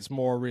to say it's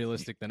more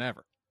realistic than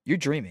ever. You're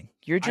dreaming.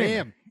 You're a dreamer. I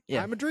am.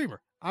 Yeah. I'm a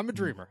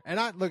dreamer. And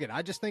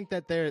I just think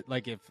that they're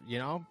like, if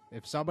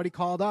somebody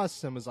called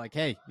us and was like,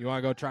 hey, you want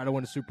to go try to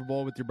win a Super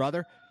Bowl with your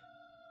brother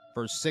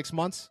for 6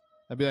 months?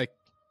 I'd be like,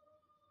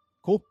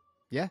 cool.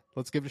 Yeah,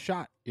 let's give it a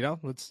shot. You know,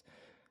 let's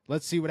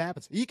see what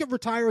happens. He could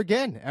retire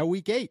again at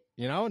week 8,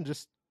 you know, and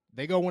just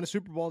they go win a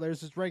Super Bowl.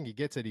 There's his ring. He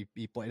gets it. He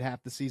played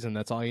half the season.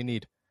 That's all you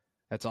need.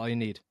 I'm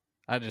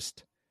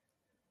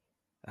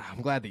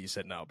glad that you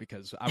said no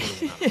because I would have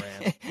been on a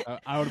rant.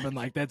 I would have been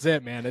like, that's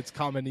it, man. It's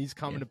coming. He's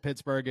coming to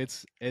Pittsburgh.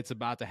 It's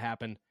about to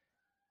happen.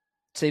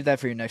 Save that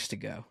for your next to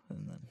go.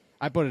 And then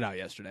I put it out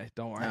yesterday.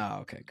 Don't worry. Oh,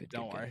 okay, good.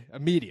 Don't worry.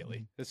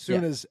 Immediately. As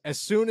soon as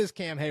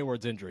Cam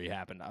Heyward's injury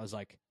happened, I was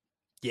like,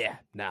 yeah,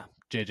 nah,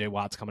 JJ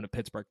Watt's coming to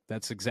Pittsburgh.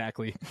 That's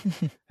exactly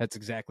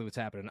what's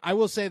happening. I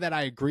will say that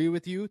I agree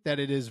with you that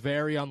it is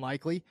very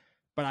unlikely,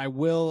 but I'm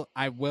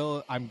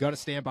going to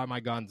stand by my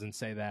guns and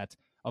say that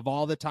of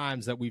all the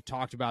times that we've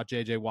talked about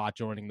JJ Watt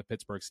joining the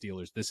Pittsburgh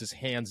Steelers, this is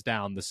hands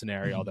down the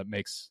scenario that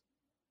makes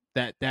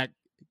that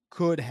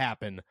could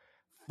happen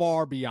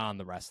far beyond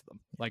the rest of them.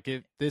 Like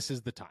this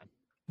is the time.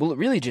 Well, it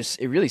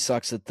really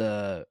sucks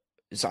that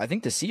I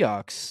think the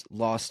Seahawks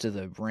lost to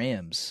the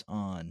Rams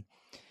on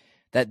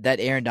that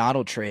Aaron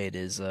Donald trade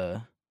is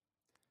potential.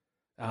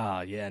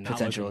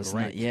 Is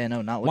not,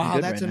 not looking wow,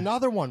 good. That's right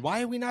another now. one.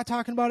 Why are we not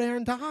talking about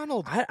Aaron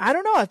Donald? I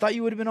don't know. I thought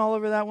you would have been all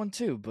over that one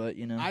too, but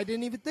you know, I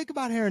didn't even think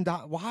about Aaron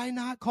Donald. Why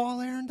not call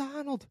Aaron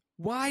Donald?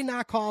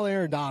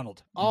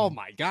 Oh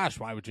my gosh,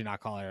 why would you not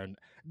call Aaron?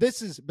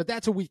 But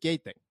that's a week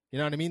 8 thing. You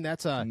know what I mean?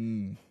 That's a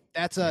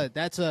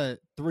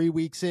 3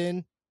 weeks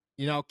in.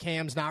 You know,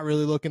 Cam's not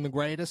really looking the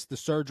greatest. The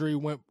surgery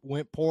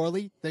went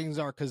poorly. Things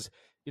are because,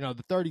 you know,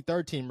 the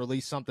 33rd team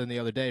released something the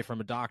other day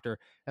from a doctor.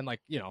 And, like,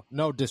 you know,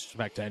 no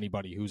disrespect to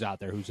anybody who's out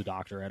there who's a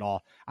doctor at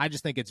all. I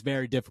just think it's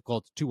very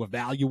difficult to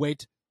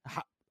evaluate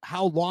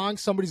how long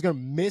somebody's going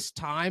to miss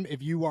time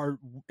if you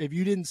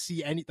didn't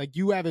see any, like,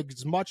 you have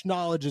as much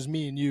knowledge as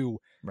me and you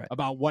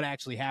about what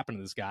actually happened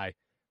to this guy.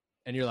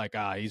 And you're like,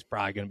 he's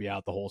probably going to be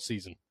out the whole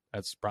season.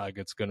 That's probably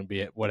going to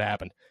be what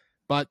happened.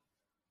 But,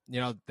 you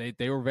know,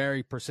 they were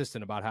very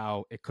persistent about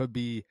how it could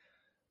be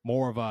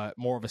more of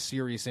a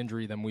serious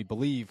injury than we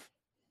believe.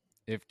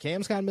 If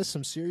Cam's got to miss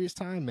some serious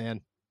time,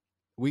 man,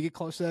 we get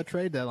close to that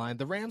trade deadline.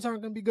 The Rams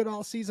aren't going to be good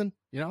all season.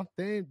 You know,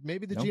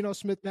 maybe the Geno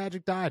Smith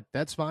magic died.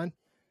 That's fine.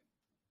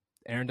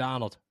 Aaron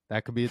Donald,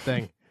 that could be a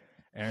thing.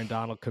 Aaron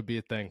Donald could be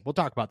a thing. We'll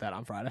talk about that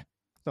on Friday.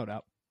 No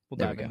doubt. We'll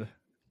dive into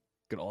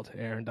good old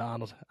Aaron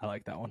Donald. I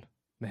like that one.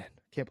 Man,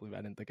 can't believe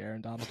I didn't think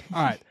Aaron Donald.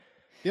 All right.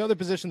 The other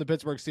position the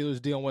Pittsburgh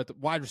Steelers dealing with,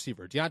 wide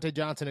receiver. Diontae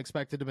Johnson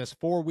expected to miss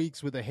 4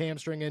 weeks with a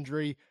hamstring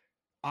injury.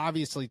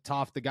 Obviously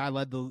tough. The guy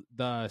led the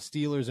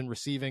Steelers in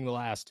receiving the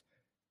last,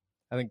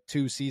 I think,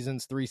 3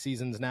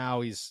 seasons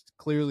now. He's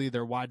clearly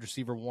their wide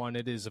receiver 1.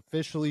 It is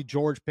officially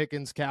George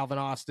Pickens, Calvin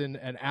Austin,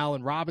 and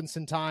Allen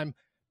Robinson time.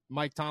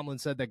 Mike Tomlin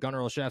said that Gunnar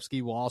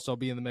Olszewski will also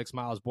be in the mix.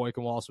 Miles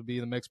Boykin will also be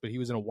in the mix, but he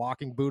was in a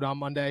walking boot on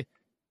Monday.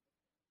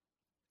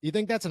 You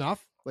think that's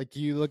enough? Like,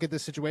 you look at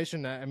this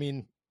situation, I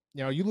mean,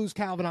 you lose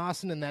Calvin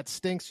Austin and that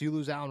stinks. You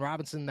lose Allen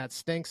Robinson, that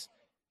stinks.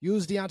 You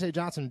lose Diontae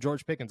Johnson and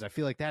George Pickens. I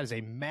feel like that is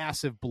a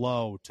massive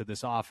blow to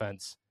this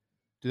offense.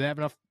 Do they have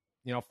enough,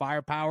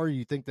 firepower?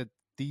 You think that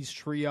these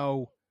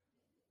trio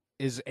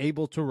is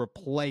able to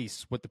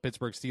replace what the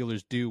Pittsburgh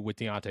Steelers do with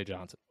Diontae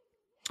Johnson?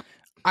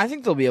 I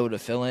think they'll be able to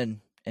fill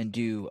in and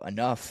do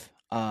enough.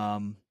 I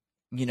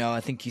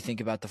think you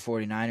think about the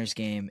 49ers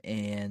game,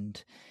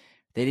 and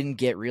they didn't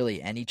get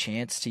really any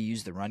chance to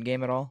use the run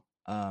game at all.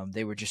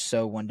 They were just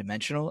so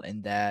one-dimensional,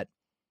 and that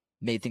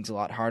made things a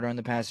lot harder in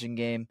the passing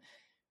game,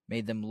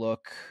 made them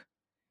look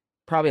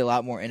probably a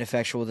lot more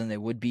ineffectual than they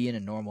would be in a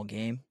normal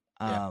game.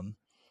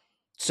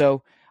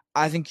 So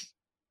I think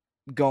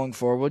going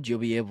forward, you'll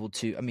be able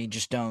to.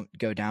 Just don't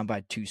go down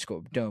by two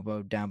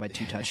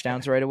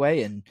touchdowns right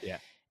away,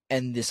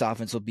 and this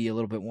offense will be a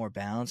little bit more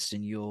balanced,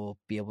 and you'll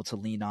be able to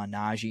lean on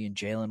Najee and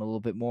Jalen a little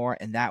bit more,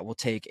 and that will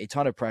take a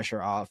ton of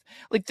pressure off.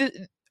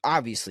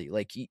 Obviously,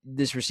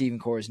 this receiving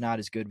core is not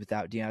as good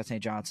without Diontae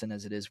Johnson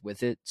as it is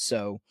with it.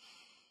 So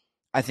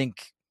I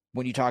think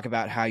when you talk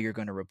about how you're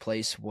going to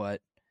replace Diontae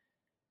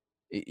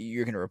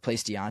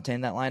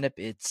in that lineup,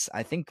 it's,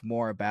 I think,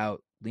 more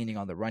about leaning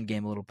on the run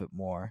game a little bit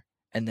more,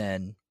 and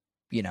then,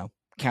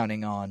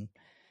 counting on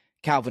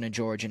Calvin and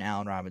George and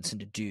Allen Robinson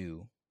to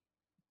do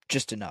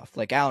just enough.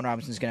 Allen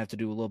Robinson's going to have to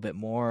do a little bit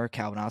more.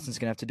 Calvin Austin's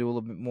going to have to do a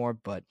little bit more,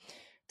 but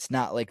it's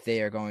not like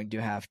they are going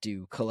to have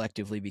to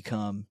collectively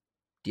become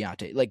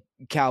Diontae.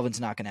 Calvin's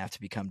not going to have to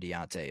become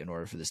Diontae in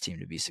order for this team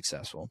to be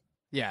successful.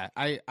 Yeah,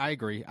 I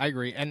agree.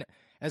 And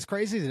as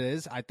crazy as it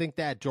is, I think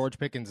that George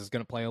Pickens is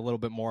going to play a little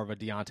bit more of a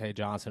Diontae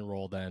Johnson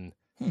role than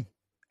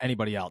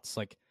anybody else.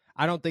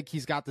 I don't think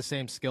he's got the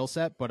same skill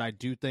set, but I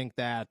do think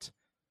that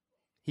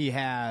he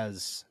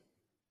has,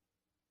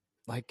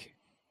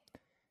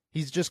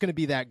 he's just going to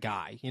be that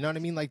guy. You know what I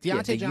mean?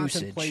 Diontae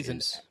Johnson plays in.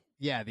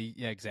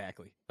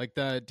 Exactly.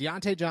 The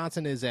Diontae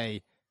Johnson is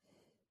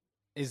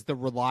the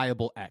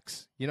reliable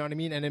X. You know what I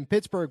mean? And in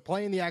Pittsburgh,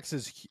 playing the X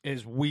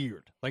is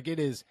weird. It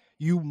is,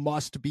 you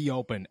must be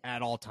open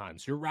at all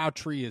times. Your route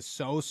tree is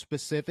so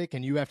specific,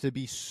 and you have to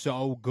be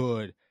so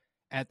good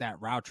at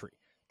that route tree.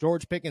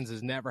 George Pickens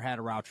has never had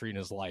a route tree in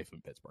his life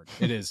in Pittsburgh.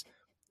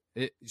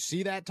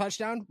 See that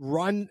touchdown?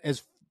 Run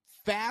as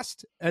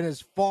fast and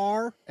as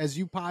far as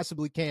you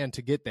possibly can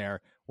to get there.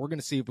 We're going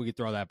to see if we can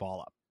throw that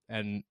ball up.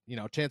 And,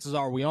 chances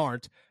are we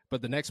aren't,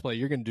 but the next play,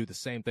 you're going to do the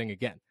same thing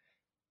again.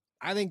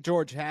 I think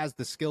George has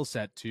the skill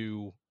set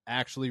to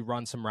actually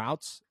run some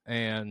routes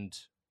and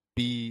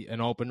be an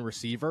open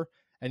receiver,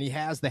 and he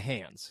has the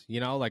hands.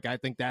 I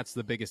think that's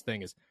the biggest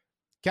thing is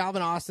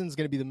Calvin Austin's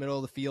going to be the middle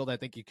of the field. I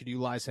think you could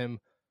utilize him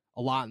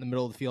a lot in the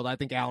middle of the field. I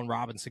think Allen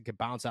Robinson could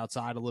bounce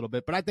outside a little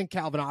bit, but I think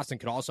Calvin Austin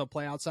could also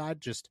play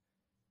outside. Just,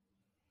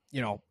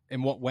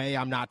 in what way,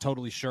 I'm not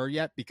totally sure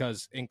yet,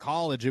 because in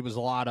college it was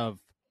a lot of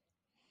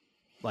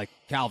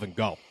Calvin,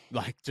 go,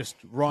 just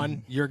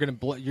run. You're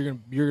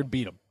gonna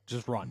beat him.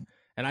 Just run.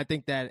 And I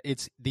think that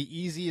it's the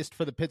easiest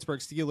for the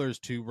Pittsburgh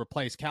Steelers to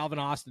replace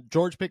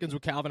George Pickens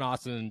with Calvin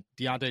Austin, and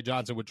Diontae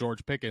Johnson with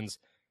George Pickens,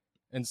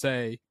 and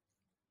say,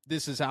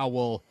 this is how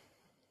we'll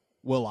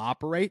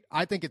operate.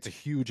 I think it's a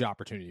huge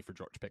opportunity for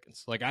George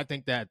Pickens. I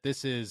think that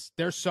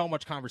there's so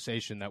much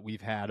conversation that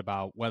we've had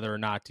about whether or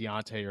not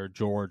Diontae or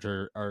George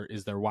or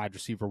is their wide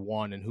receiver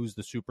one, and who's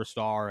the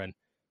superstar, and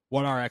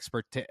what our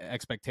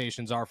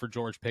expectations are for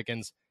George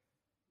Pickens.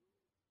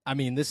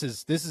 This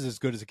is as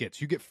good as it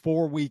gets. You get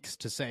 4 weeks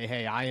to say,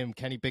 hey, I am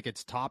Kenny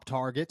Pickett's top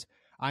target.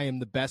 I am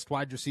the best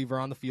wide receiver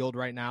on the field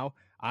right now.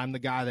 I'm the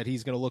guy that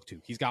he's going to look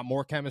to. He's got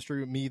more chemistry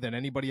with me than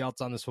anybody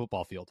else on this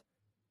football field.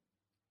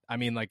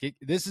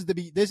 This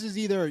is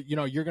either,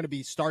 you're going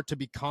to start to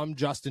become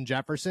Justin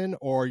Jefferson,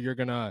 or you're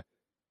going to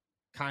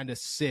kind of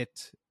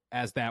sit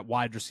as that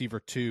wide receiver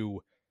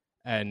 2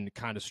 and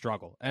kind of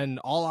struggle. And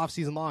all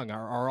offseason long,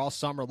 or all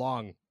summer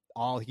long,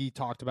 all he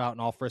talked about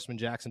and all Frisman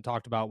Jackson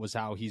talked about was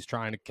how he's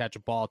trying to catch a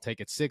ball, take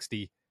it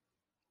 60.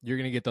 You're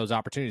going to get those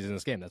opportunities in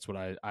this game. That's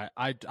what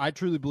I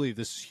truly believe.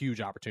 This is a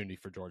huge opportunity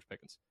for George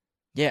Pickens.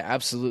 Yeah,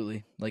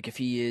 absolutely. If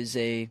he's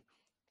a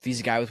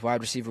guy with wide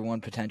receiver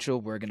 1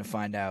 potential, we're going to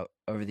find out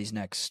over these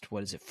next,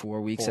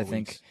 4 weeks, 4 I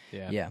think.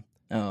 Yeah.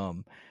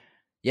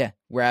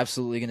 We're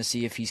absolutely going to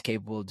see if he's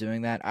capable of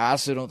doing that. I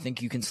also don't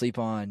think you can sleep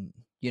on,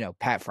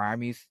 Pat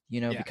Freiermuth,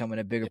 becoming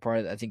a bigger part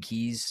of it. I think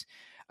he's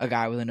a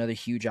guy with another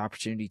huge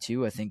opportunity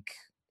too. I think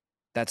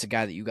that's a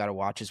guy that you got to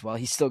watch as well.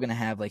 He's still going to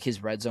have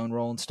his red zone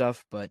role and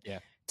stuff, but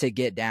to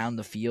get down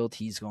the field,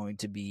 he's going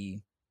to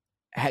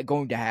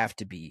have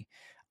to be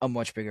a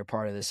much bigger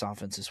part of this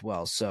offense as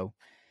well. So,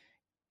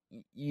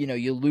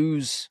 you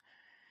lose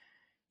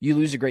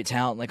a great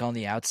talent on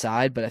the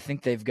outside, but I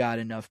think they've got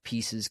enough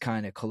pieces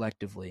kind of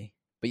collectively.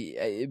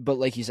 But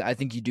like you said, I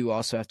think you do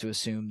also have to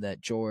assume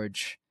that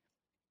George,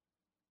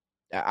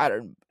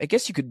 I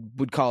guess you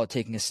would call it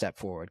taking a step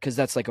forward, because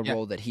that's a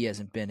role that he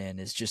hasn't been in,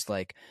 is just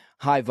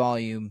high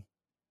volume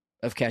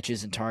of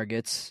catches and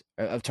targets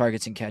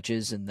and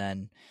catches. And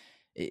then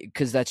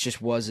because that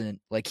just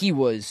wasn't he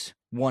was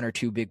 1 or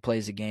 2 big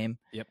plays a game.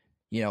 Yep.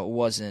 It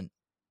wasn't,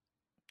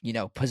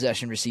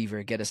 possession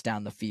receiver, get us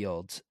down the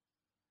field.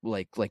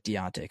 like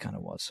Diontae kind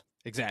of was.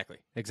 Exactly.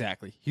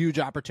 Huge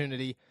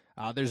opportunity.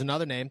 There's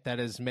another name that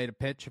has made a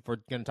pitch. If we're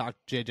going to talk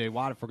J.J.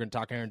 Watt, if we're going to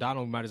talk Aaron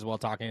Donald, we might as well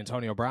talk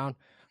Antonio Brown,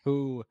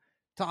 who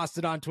tossed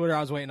it on Twitter.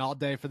 I was waiting all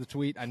day for the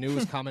tweet. I knew it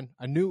was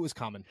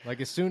coming. Like,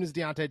 as soon as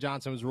Diontae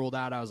Johnson was ruled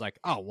out, I was like,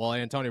 oh, well,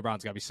 Antonio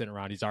Brown's got to be sitting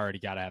around. He's already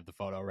got to have the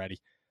photo ready.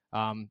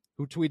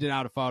 Who tweeted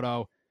out a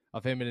photo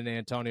of him in an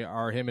Antonio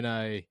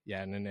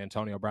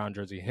Brown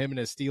jersey, him in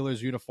a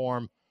Steelers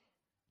uniform,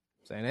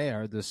 saying, hey,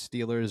 heard the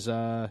Steelers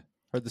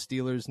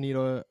need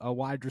a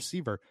wide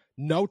receiver.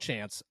 No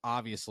chance,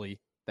 obviously,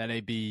 that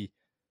AB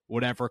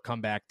would ever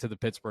come back to the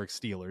Pittsburgh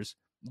Steelers.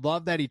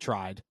 Love that he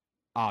tried,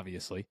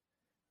 obviously.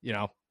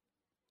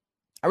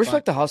 I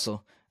respect the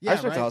hustle. Yeah, I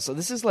respect the hustle.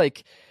 This is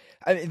like,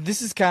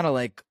 this is kind of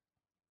like,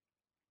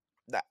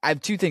 I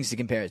have two things to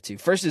compare it to.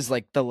 First is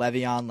like the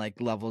Le'Veon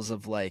like levels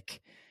of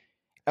like,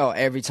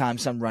 every time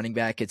some running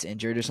back gets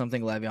injured or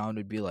something, Le'Veon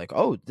would be like,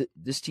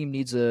 this team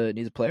needs a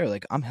player.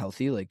 Like, I'm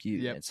healthy. Like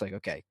you, It's like,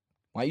 okay,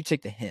 why don't you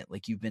take the hint?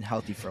 Like, you've been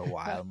healthy for a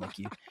while, and like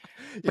you,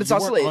 but it's you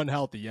also weren't like,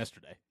 unhealthy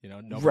yesterday.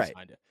 Nobody's right,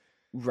 behind it.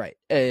 Right,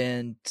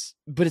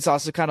 but it's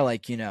also kind of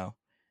like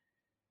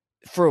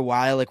for a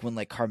while, like when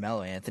like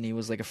Carmelo Anthony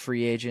was like a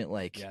free agent,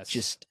 like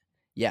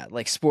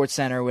like Sports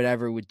Center or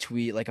whatever would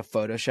tweet like a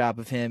Photoshop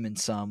of him and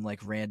some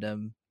like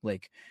random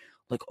like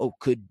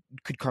could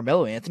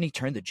Carmelo Anthony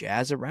turn the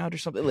Jazz around or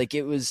something? Like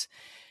it's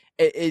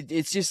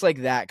just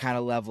like that kind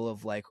of level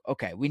of like,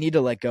 okay, we need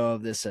to let go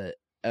of this at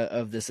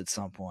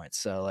some point.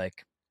 So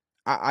like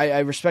I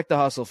respect the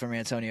hustle from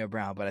Antonio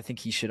Brown, but I think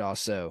he should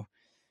also,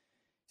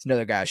 it's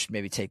another guy who should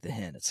maybe take the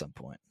hint at some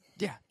point.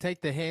 Yeah,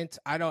 take the hint.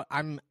 I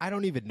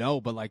don't even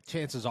know, but like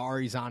chances are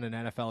he's on an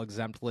NFL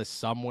exempt list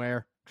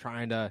somewhere,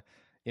 trying to,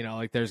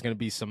 like there's going to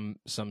be some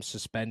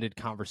suspended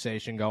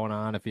conversation going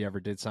on if he ever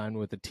did sign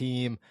with the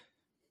team.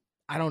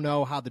 I don't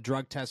know how the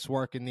drug tests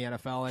work in the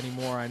NFL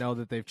anymore. I know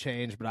that they've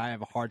changed, but I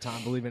have a hard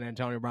time believing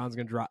Antonio Brown's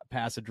going to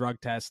pass a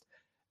drug test.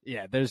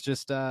 Yeah, there's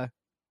just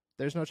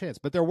there's no chance.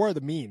 But there were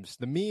the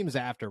memes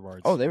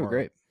afterwards. Oh, they were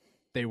great.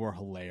 They were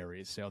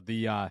hilarious. So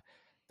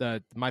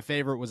my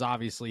favorite was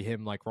obviously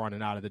him like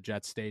running out of the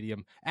Jets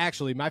stadium.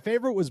 Actually, my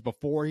favorite was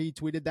before he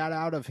tweeted that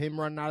out of him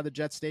running out of the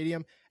Jets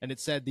stadium, and it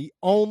said the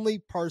only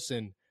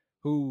person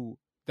who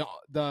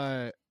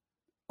the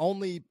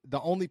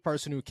only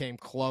person who came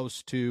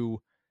close to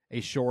a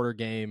shorter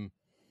game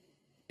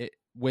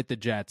with the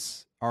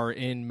Jets are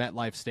in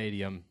MetLife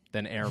Stadium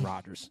than Aaron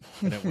Rodgers,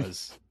 and it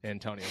was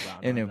Antonio Brown.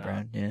 Antonio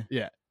Brown,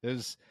 yeah.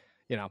 There's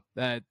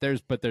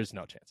there's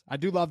no chance. I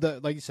do love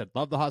like you said,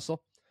 love the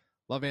hustle.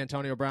 Love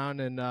Antonio Brown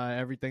and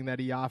everything that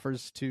he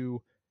offers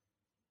to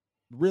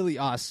really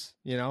us,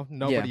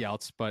 nobody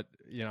else. But,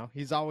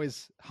 he's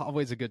always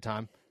a good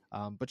time.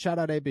 But shout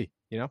out AB,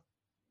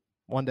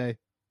 one day,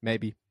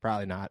 maybe,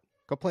 probably not.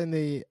 Go play in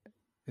the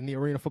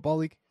Arena Football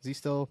League. Is he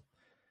still?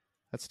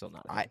 That's still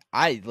not. I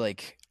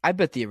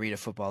bet the Arena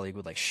Football League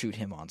would like shoot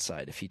him on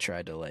site if he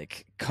tried to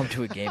like come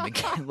to a game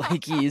again.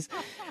 Like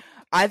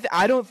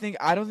I don't think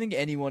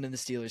anyone in the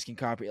Steelers can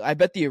copy. I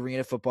bet the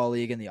Arena Football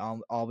League and the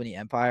Albany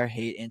Empire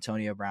hate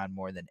Antonio Brown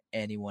more than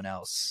anyone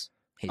else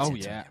hates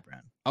Antonio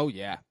Brown. Oh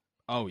yeah.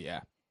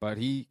 But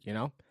he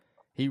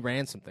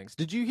ran some things.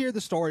 Did you hear the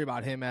story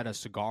about him at a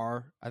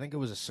cigar? I think it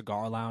was a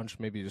cigar lounge,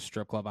 maybe a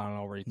strip club. I don't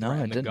know where he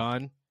threatened the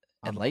gun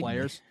on the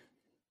players.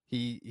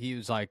 He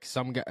was like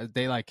some guy.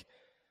 They like,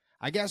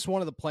 I guess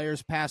one of the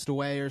players passed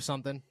away or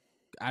something.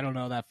 I don't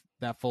know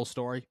that full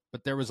story,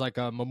 but there was like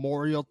a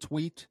memorial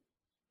tweet,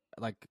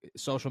 like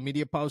social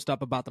media post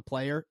up about the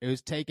player. It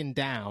was taken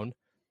down.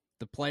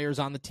 The players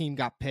on the team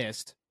got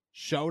pissed,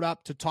 showed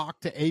up to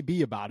talk to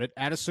AB about it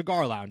at a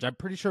cigar lounge. I'm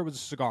pretty sure it was a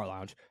cigar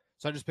lounge.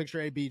 So I just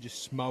picture AB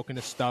just smoking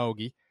a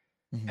stogie.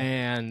 Mm-hmm.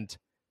 And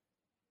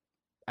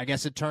I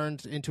guess it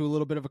turned into a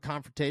little bit of a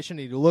confrontation.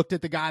 He looked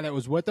at the guy that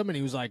was with him and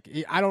he was like,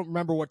 I don't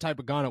remember what type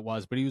of gun it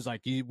was, but he was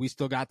like, we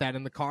still got that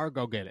in the car.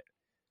 Go get it.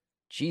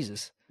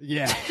 Jesus.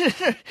 Yeah.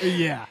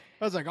 Yeah.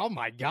 I was like, oh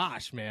my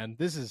gosh, man,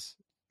 this is.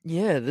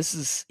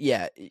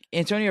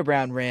 Antonio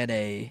Brown ran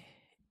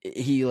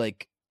he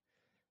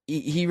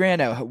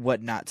ran a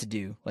what not to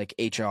do, like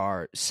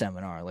HR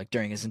seminar, like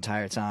during his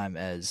entire time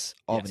as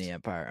Albany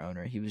Empire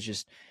owner. He was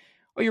just,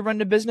 you're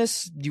running a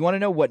business. Do you want to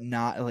know what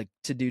not like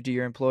to do to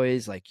your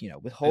employees? Like,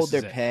 withhold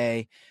their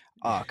pay,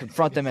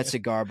 confront them at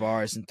cigar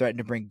bars and threaten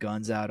to bring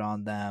guns out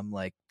on them.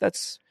 Like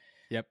that's.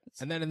 Yep.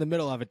 And then in the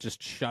middle of it,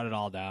 just shut it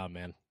all down,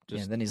 man.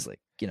 And then he's like,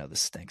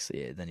 this stinks.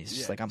 Yeah. Then he's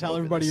just like, I'm tell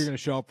everybody this. You're going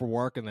to show up for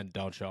work and then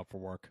don't show up for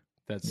work.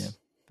 That's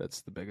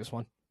the biggest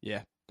one.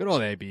 Yeah. Good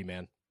old AB,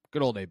 man.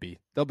 Good old AB.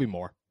 There'll be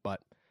more, but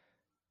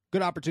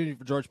good opportunity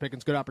for George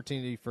Pickens. Good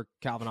opportunity for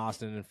Calvin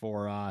Austin and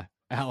for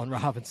Allen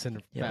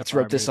Robinson. Yeah, let's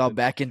rip this all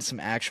back into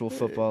some actual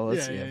football.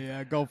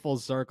 Go full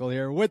circle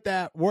here. With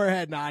that, we're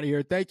heading out of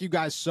here. Thank you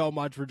guys so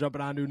much for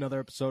jumping on to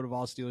another episode of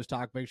All Steelers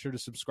Talk. Make sure to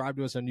subscribe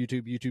to us on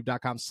YouTube,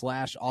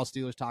 youtube.com/All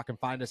Steelers Talk, and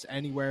find us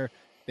anywhere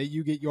that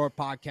you get your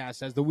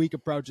podcast. As the week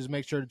approaches,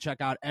 make sure to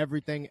check out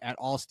everything at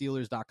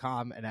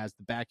allsteelers.com. And as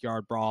the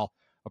Backyard Brawl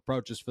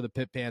approaches for the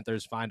Pitt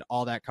Panthers. Find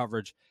all that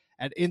coverage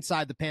at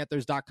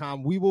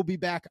InsideThePanthers.com. We will be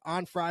back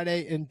on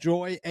Friday.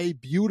 Enjoy a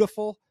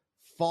beautiful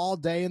fall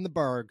day in the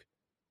Berg.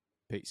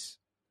 Peace.